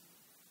just,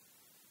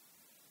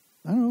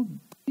 being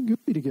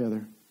goofy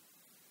together.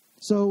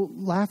 So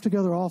laugh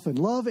together often.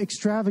 Love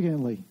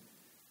extravagantly.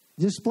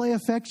 Display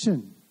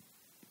affection.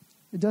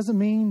 It doesn't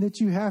mean that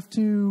you have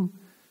to,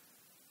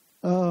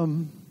 how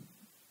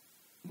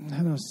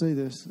do I say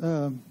this?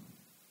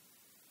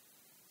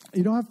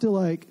 You don't have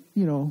to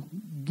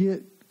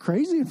get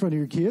crazy in front of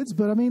your kids,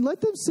 but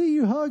let them see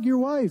you hug your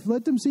wife.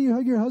 Let them see you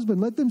hug your husband.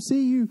 Let them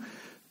see you,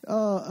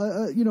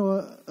 a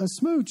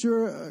smooch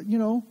or,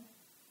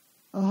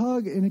 a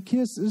hug and a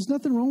kiss. There's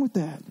nothing wrong with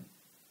that.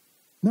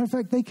 Matter of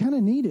fact, they kind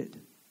of need it.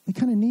 They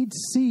kind of need to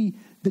see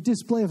the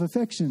display of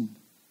affection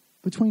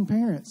between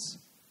parents.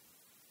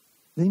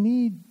 They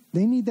need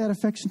that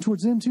affection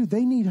towards them too.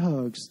 They need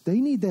hugs.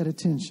 They need that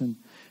attention.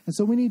 And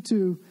so we need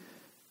to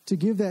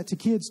give that to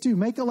kids too.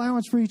 Make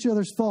allowance for each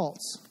other's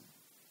faults.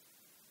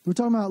 We're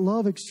talking about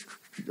love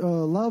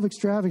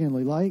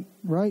extravagantly,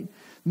 right?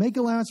 Make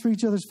allowance for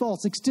each other's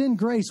faults. Extend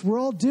grace. We're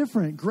all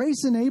different.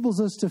 Grace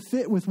enables us to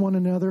fit with one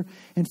another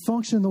and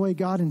function the way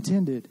God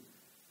intended.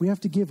 We have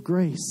to give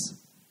grace.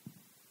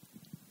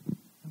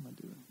 How am I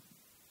doing?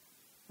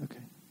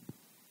 Okay.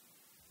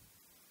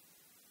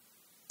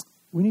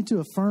 We need to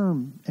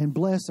affirm and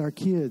bless our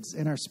kids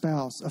and our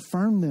spouse.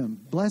 Affirm them.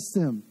 Bless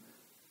them.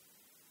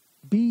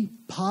 Be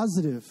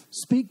positive.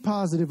 Speak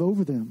positive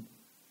over them.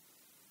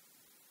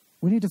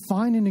 We need to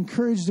find and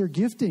encourage their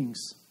giftings.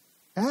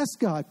 Ask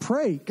God.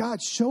 Pray.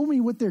 God, show me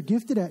what they're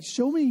gifted at.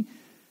 Show me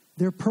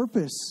their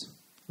purpose.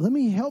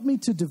 Help me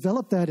to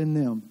develop that in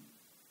them.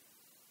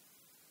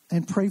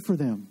 And pray for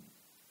them.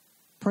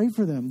 Pray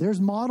for them.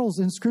 There's models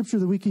in Scripture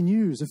that we can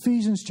use.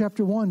 Ephesians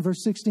chapter 1,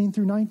 verse 16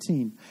 through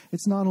 19.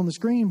 It's not on the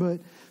screen,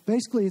 but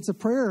basically it's a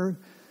prayer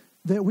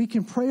that we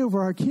can pray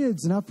over our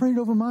kids. And I've prayed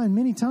over mine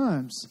many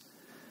times.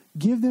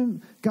 Give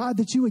them, God,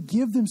 that you would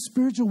give them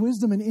spiritual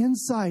wisdom and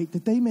insight,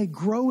 that they may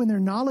grow in their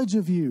knowledge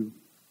of you.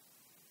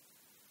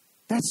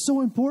 That's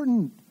so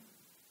important.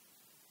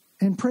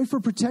 And pray for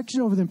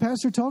protection over them.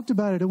 Pastor talked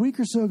about it a week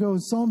or so ago in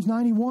Psalms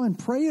 91.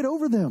 Pray it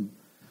over them.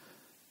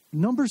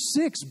 Number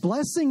 6,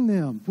 blessing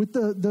them with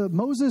the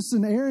Moses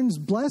and Aaron's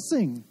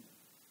blessing.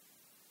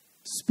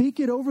 Speak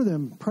it over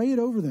them. Pray it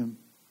over them.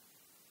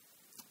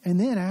 And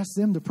then ask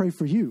them to pray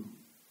for you.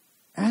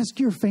 Ask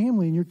your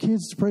family and your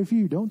kids to pray for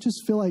you. Don't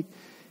just feel like,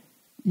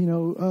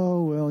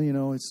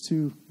 it's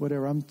too,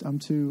 whatever. I'm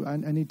too, I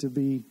need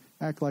to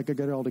act like I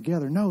got it all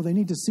together. No, they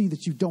need to see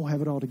that you don't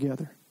have it all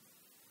together.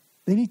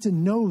 They need to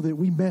know that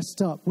we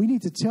messed up. We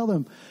need to tell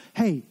them,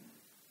 hey,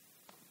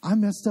 I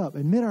messed up.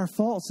 Admit our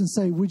faults and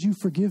say, would you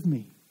forgive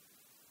me?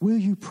 Will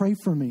you pray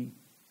for me?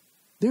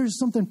 There's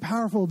something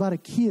powerful about a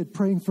kid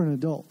praying for an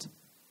adult.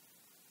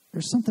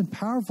 There's something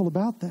powerful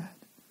about that.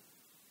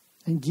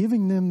 And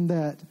giving them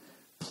that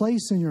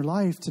place in your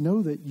life to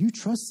know that you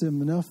trust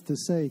them enough to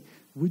say,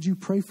 would you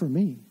pray for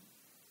me?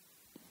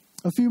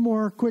 A few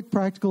more quick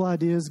practical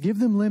ideas. Give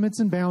them limits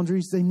and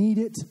boundaries. They need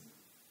it.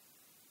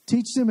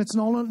 Teach them it's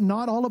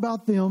not all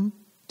about them.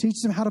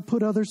 Teach them how to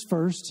put others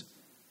first.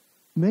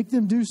 Make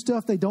them do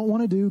stuff they don't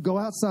want to do. Go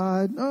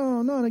outside.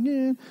 Oh, not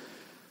again.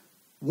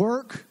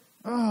 Work.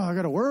 Oh, I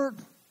got to work.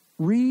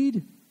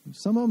 Read.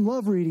 Some of them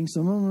love reading.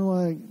 Some of them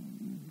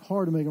are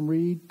hard to make them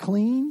read.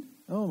 Clean.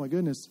 Oh, my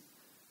goodness.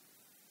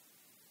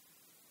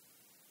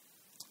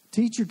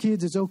 Teach your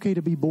kids it's okay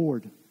to be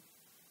bored.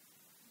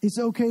 It's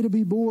okay to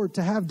be bored,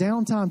 to have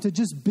downtime, to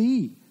just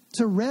be,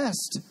 to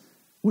rest.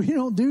 We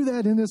don't do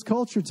that in this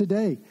culture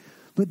today,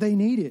 but they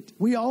need it.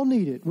 We all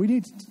need it.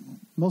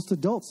 Most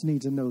adults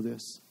need to know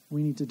this.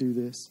 We need to do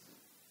this,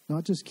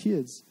 not just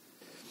kids.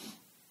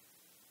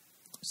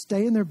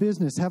 Stay in their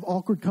business. Have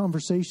awkward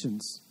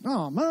conversations.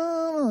 Oh,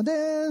 Mom,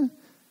 Dad.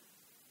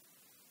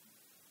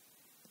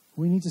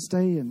 We need to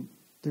stay in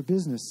their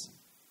business.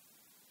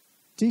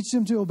 Teach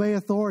them to obey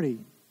authority.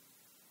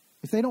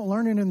 If they don't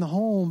learn it in the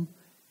home,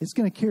 it's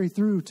going to carry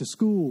through to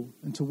school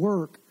and to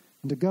work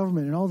and to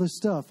government and all this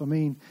stuff.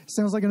 It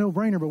sounds like a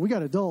no-brainer, but we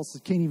got adults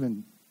that can't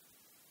even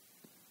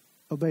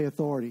obey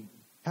authority,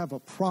 have a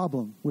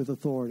problem with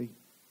authority.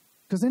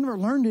 Because they never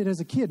learned it as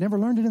a kid, never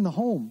learned it in the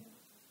home.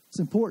 It's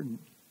important.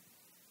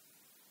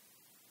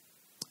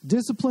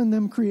 Discipline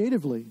them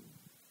creatively.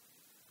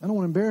 I don't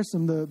want to embarrass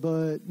them,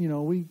 but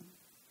we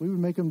would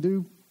make them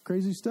do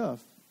crazy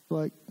stuff.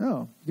 Like,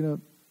 oh, you're going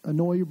to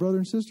annoy your brother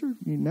and sister?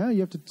 Now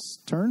you have to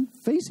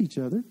face each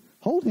other,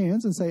 hold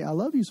hands and say, I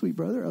love you, sweet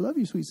brother. I love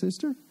you, sweet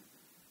sister.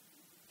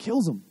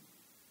 Kills them.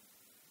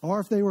 Or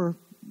if they were,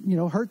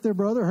 hurt their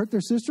brother, hurt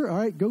their sister, all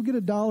right, go get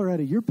 $1 out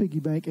of your piggy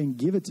bank and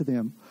give it to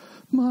them.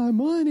 My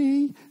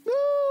money.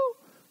 No.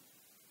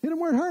 Hit them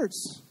where it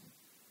hurts.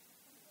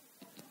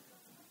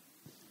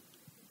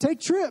 Take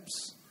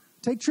trips.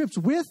 Take trips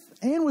with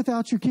and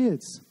without your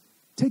kids.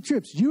 Take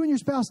trips. You and your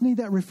spouse need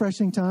that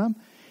refreshing time,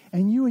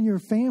 and you and your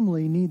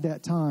family need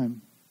that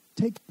time.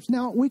 Take trips.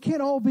 Now, we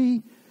can't all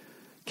be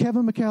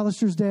Kevin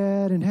McAllister's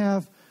dad and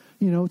have,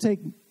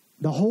 take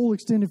the whole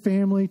extended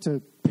family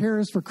to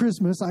Paris for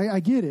Christmas. I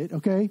get it,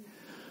 okay?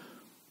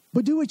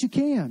 But do what you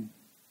can.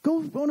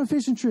 Go on a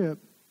fishing trip.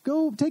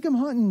 Go take them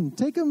hunting.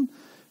 Take them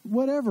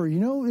whatever,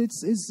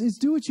 it's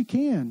do what you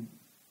can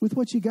with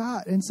what you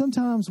got. And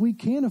sometimes we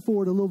can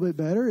afford a little bit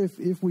better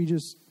if we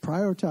just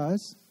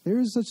prioritize. There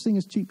is such thing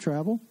as cheap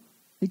travel.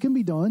 It can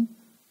be done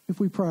if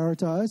we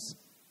prioritize.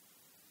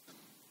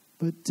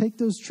 But take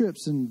those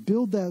trips and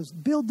build those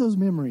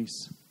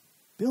memories.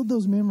 Build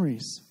those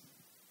memories.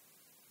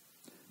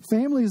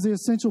 Family is the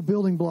essential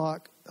building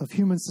block of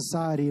human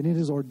society, and it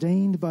is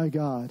ordained by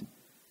God.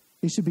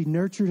 It should be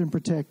nurtured and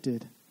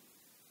protected.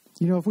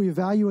 If we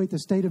evaluate the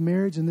state of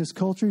marriage in this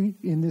country,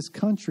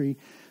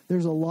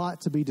 there's a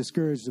lot to be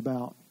discouraged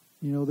about.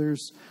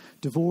 There's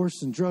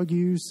divorce and drug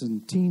use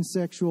and teen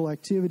sexual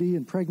activity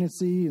and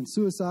pregnancy and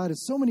suicide and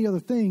so many other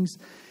things.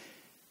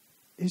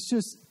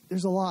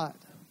 There's a lot.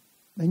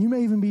 And you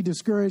may even be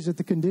discouraged at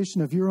the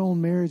condition of your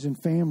own marriage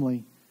and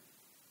family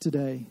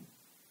today.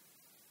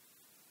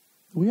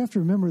 We have to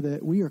remember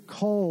that we are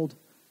called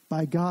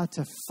by God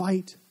to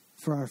fight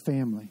for our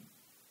family.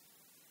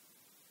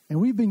 And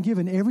we've been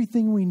given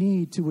everything we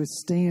need to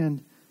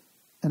withstand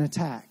an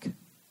attack.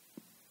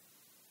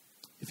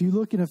 If you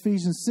look in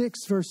Ephesians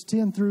 6, verse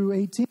 10 through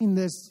 18,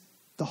 that's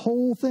the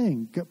whole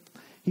thing.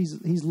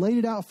 He's laid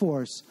it out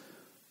for us.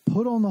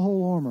 Put on the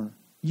whole armor.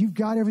 You've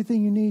got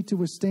everything you need to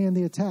withstand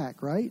the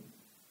attack, right?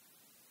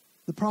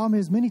 The problem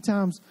is many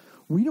times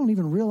we don't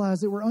even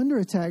realize that we're under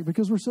attack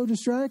because we're so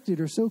distracted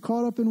or so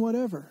caught up in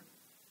whatever.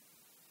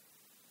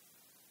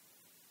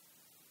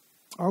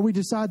 Or we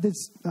decide that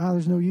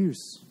there's no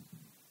use.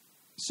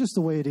 It's just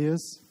the way it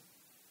is.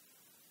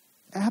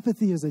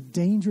 Apathy is a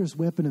dangerous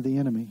weapon of the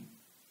enemy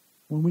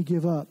when we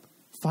give up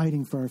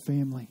fighting for our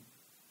family.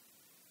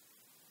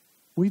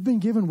 We've been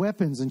given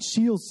weapons and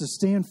shields to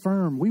stand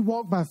firm. We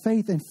walk by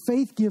faith, and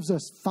faith gives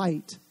us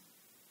fight.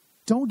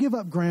 Don't give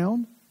up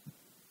ground.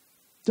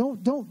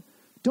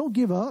 Don't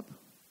give up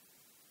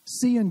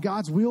seeing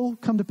God's will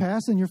come to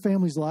pass in your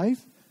family's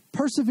life.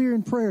 Persevere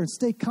in prayer and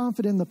stay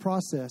confident in the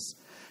process.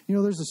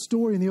 There's a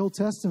story in the Old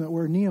Testament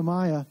where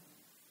Nehemiah,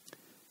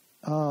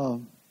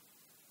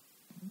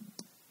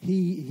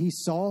 he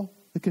saw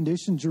the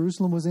condition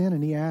Jerusalem was in,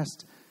 and he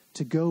asked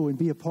to go and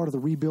be a part of the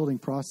rebuilding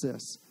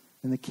process.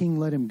 And the king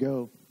let him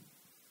go.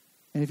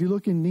 And if you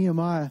look in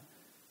Nehemiah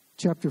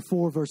chapter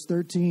 4, verse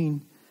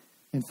 13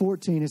 and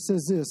 14, it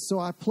says this: "So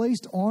I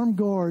placed armed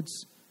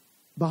guards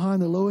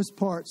behind the lowest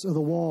parts of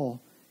the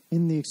wall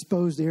in the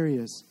exposed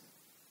areas.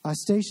 I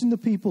stationed the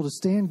people to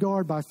stand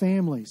guard by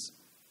families,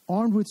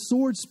 armed with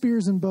swords,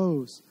 spears, and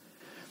bows.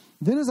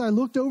 Then as I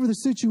looked over the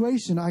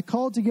situation, I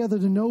called together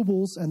the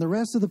nobles and the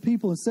rest of the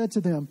people and said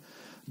to them,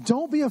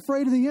 'Don't be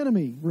afraid of the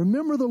enemy.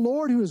 Remember the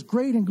Lord who is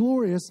great and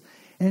glorious,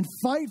 and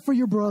fight for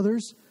your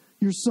brothers,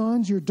 your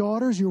sons, your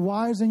daughters, your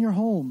wives, and your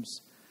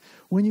homes.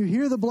 When you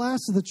hear the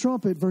blast of the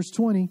trumpet,'" verse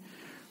 20,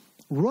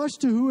 "'rush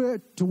to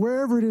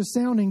wherever it is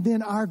sounding,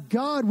 then our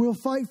God will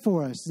fight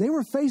for us.'" They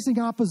were facing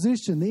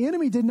opposition. The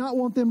enemy did not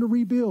want them to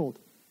rebuild.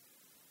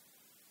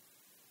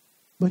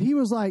 But he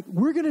was like,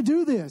 "We're going to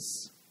do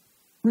this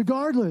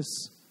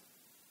regardless."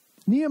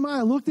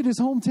 Nehemiah looked at his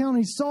hometown and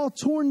he saw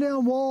torn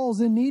down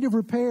walls in need of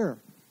repair.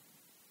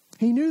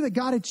 He knew that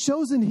God had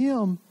chosen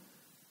him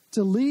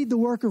to lead the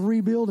work of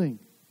rebuilding.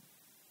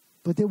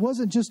 But it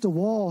wasn't just a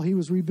wall. He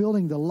was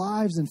rebuilding the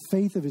lives and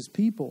faith of his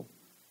people.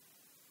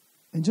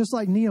 And just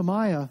like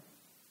Nehemiah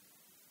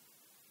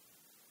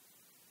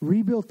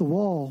rebuilt the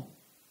wall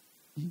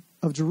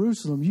of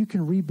Jerusalem, you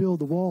can rebuild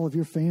the wall of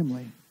your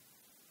family.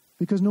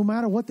 Because no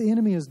matter what the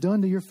enemy has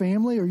done to your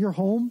family or your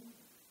home,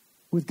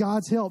 with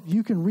God's help,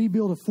 you can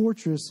rebuild a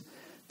fortress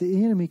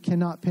the enemy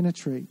cannot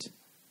penetrate.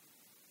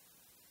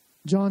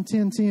 John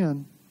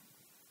 10:10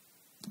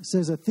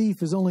 says, "A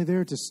thief is only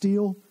there to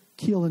steal,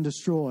 kill, and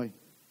destroy.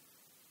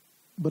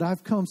 But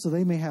I've come so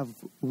they may have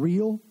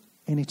real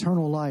and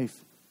eternal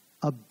life,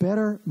 a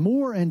better,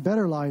 more and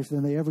better life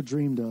than they ever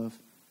dreamed of."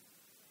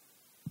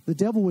 The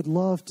devil would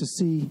love to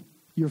see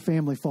your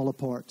family fall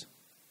apart.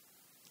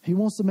 He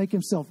wants to make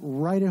himself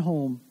right at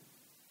home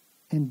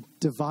and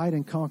divide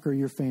and conquer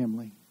your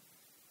family.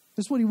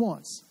 That's what he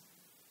wants.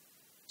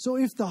 So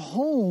if the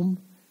home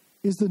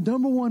is the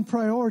number one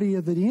priority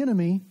of the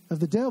enemy, of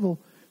the devil,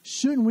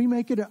 shouldn't we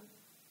make it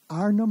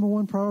our number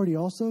one priority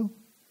also?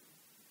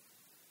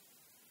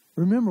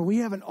 Remember, we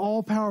have an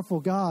all-powerful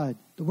God.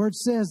 The word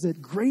says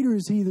that greater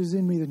is he that is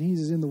in me than he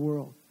that is in the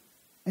world.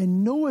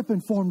 And no weapon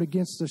formed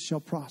against us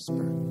shall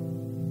prosper.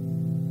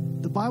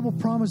 The Bible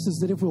promises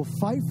that if we'll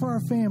fight for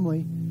our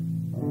family,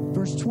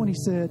 verse 20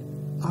 said,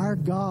 our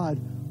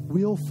God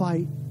will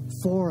fight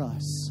for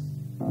us.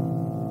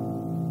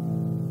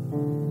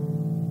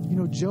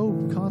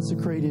 Job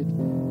consecrated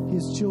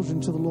his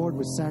children to the Lord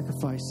with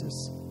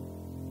sacrifices.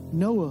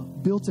 Noah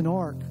built an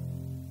ark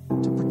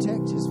to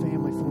protect his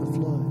family from the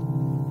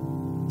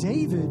flood.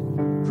 David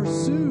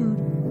pursued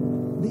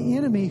the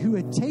enemy who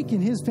had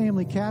taken his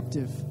family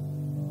captive.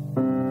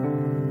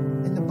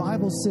 And the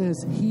Bible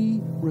says he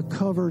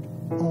recovered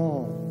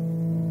all.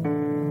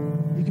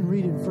 You can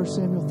read it in 1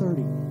 Samuel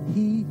 30.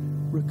 He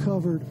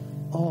recovered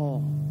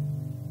all.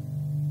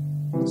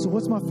 So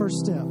what's my first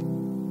step?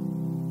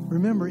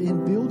 Remember,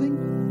 in building,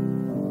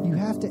 you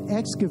have to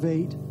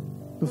excavate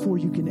before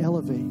you can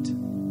elevate.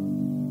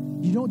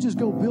 You don't just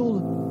go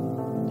build,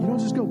 you don't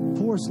just go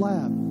pour a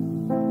slab.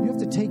 You have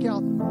to take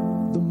out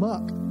the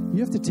muck. You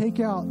have to take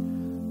out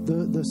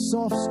the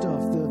soft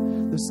stuff,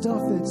 the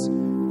stuff that's,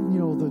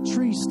 the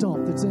tree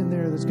stump that's in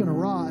there that's going to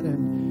rot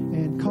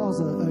and cause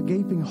a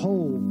gaping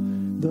hole.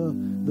 The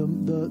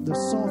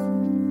soft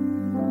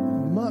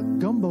muck,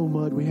 gumbo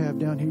mud we have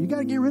down here. You got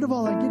to get rid of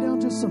all that. Get down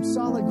to some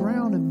solid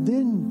ground and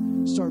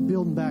then start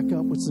building back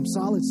up with some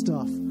solid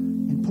stuff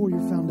and pour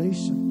your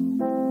foundation.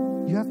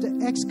 You have to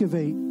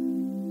excavate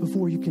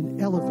before you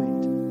can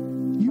elevate.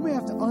 You may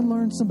have to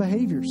unlearn some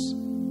behaviors,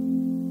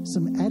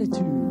 some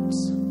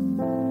attitudes.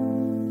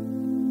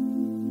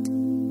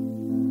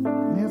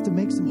 You may have to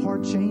make some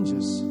hard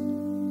changes.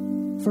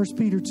 1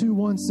 Peter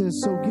 2:1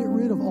 says, so get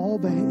rid of all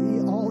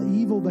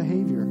evil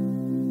behavior.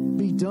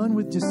 Be done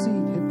with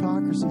deceit,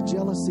 hypocrisy,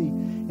 jealousy,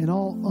 and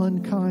all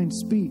unkind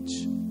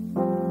speech.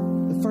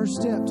 The first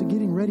step to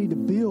getting ready to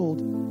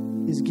build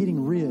is getting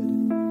rid.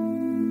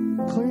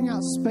 Clearing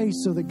out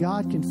space so that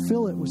God can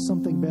fill it with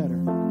something better.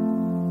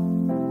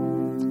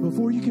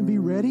 Before you can be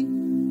ready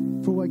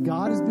for what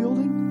God is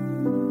building,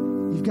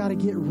 you've got to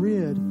get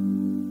rid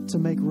to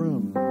make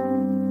room.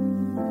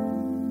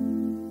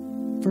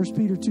 1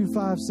 Peter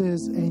 2:5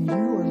 says, and you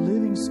are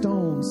living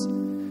stones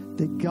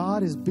that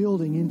God is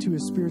building into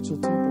His spiritual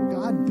temple.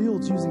 God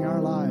builds using our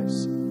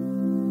lives.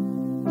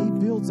 He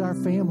builds our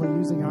family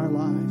using our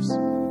lives.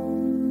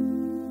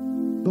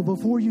 But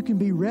before you can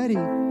be ready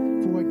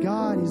for what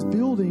God is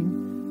building,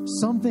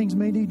 some things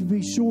may need to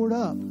be shored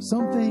up.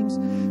 Some things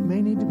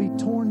may need to be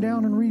torn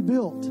down and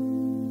rebuilt.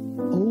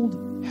 Old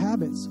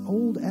habits,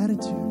 old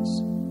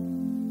attitudes.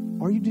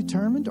 Are you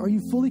determined? Are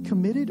you fully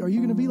committed? Are you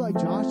going to be like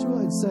Joshua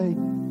and say,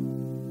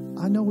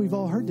 I know we've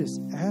all heard this.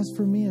 As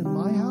for me and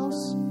my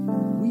house,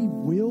 we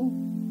will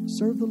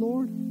serve the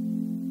Lord.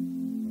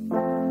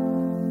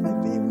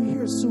 We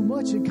hear it so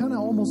much, it kind of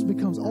almost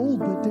becomes old,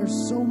 but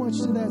there's so much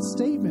to that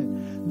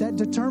statement, that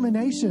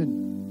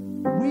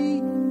determination.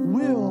 We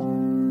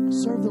will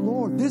serve the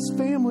Lord. This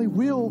family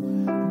will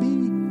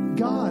be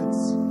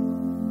God's.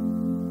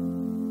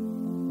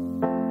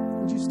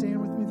 Would you stand?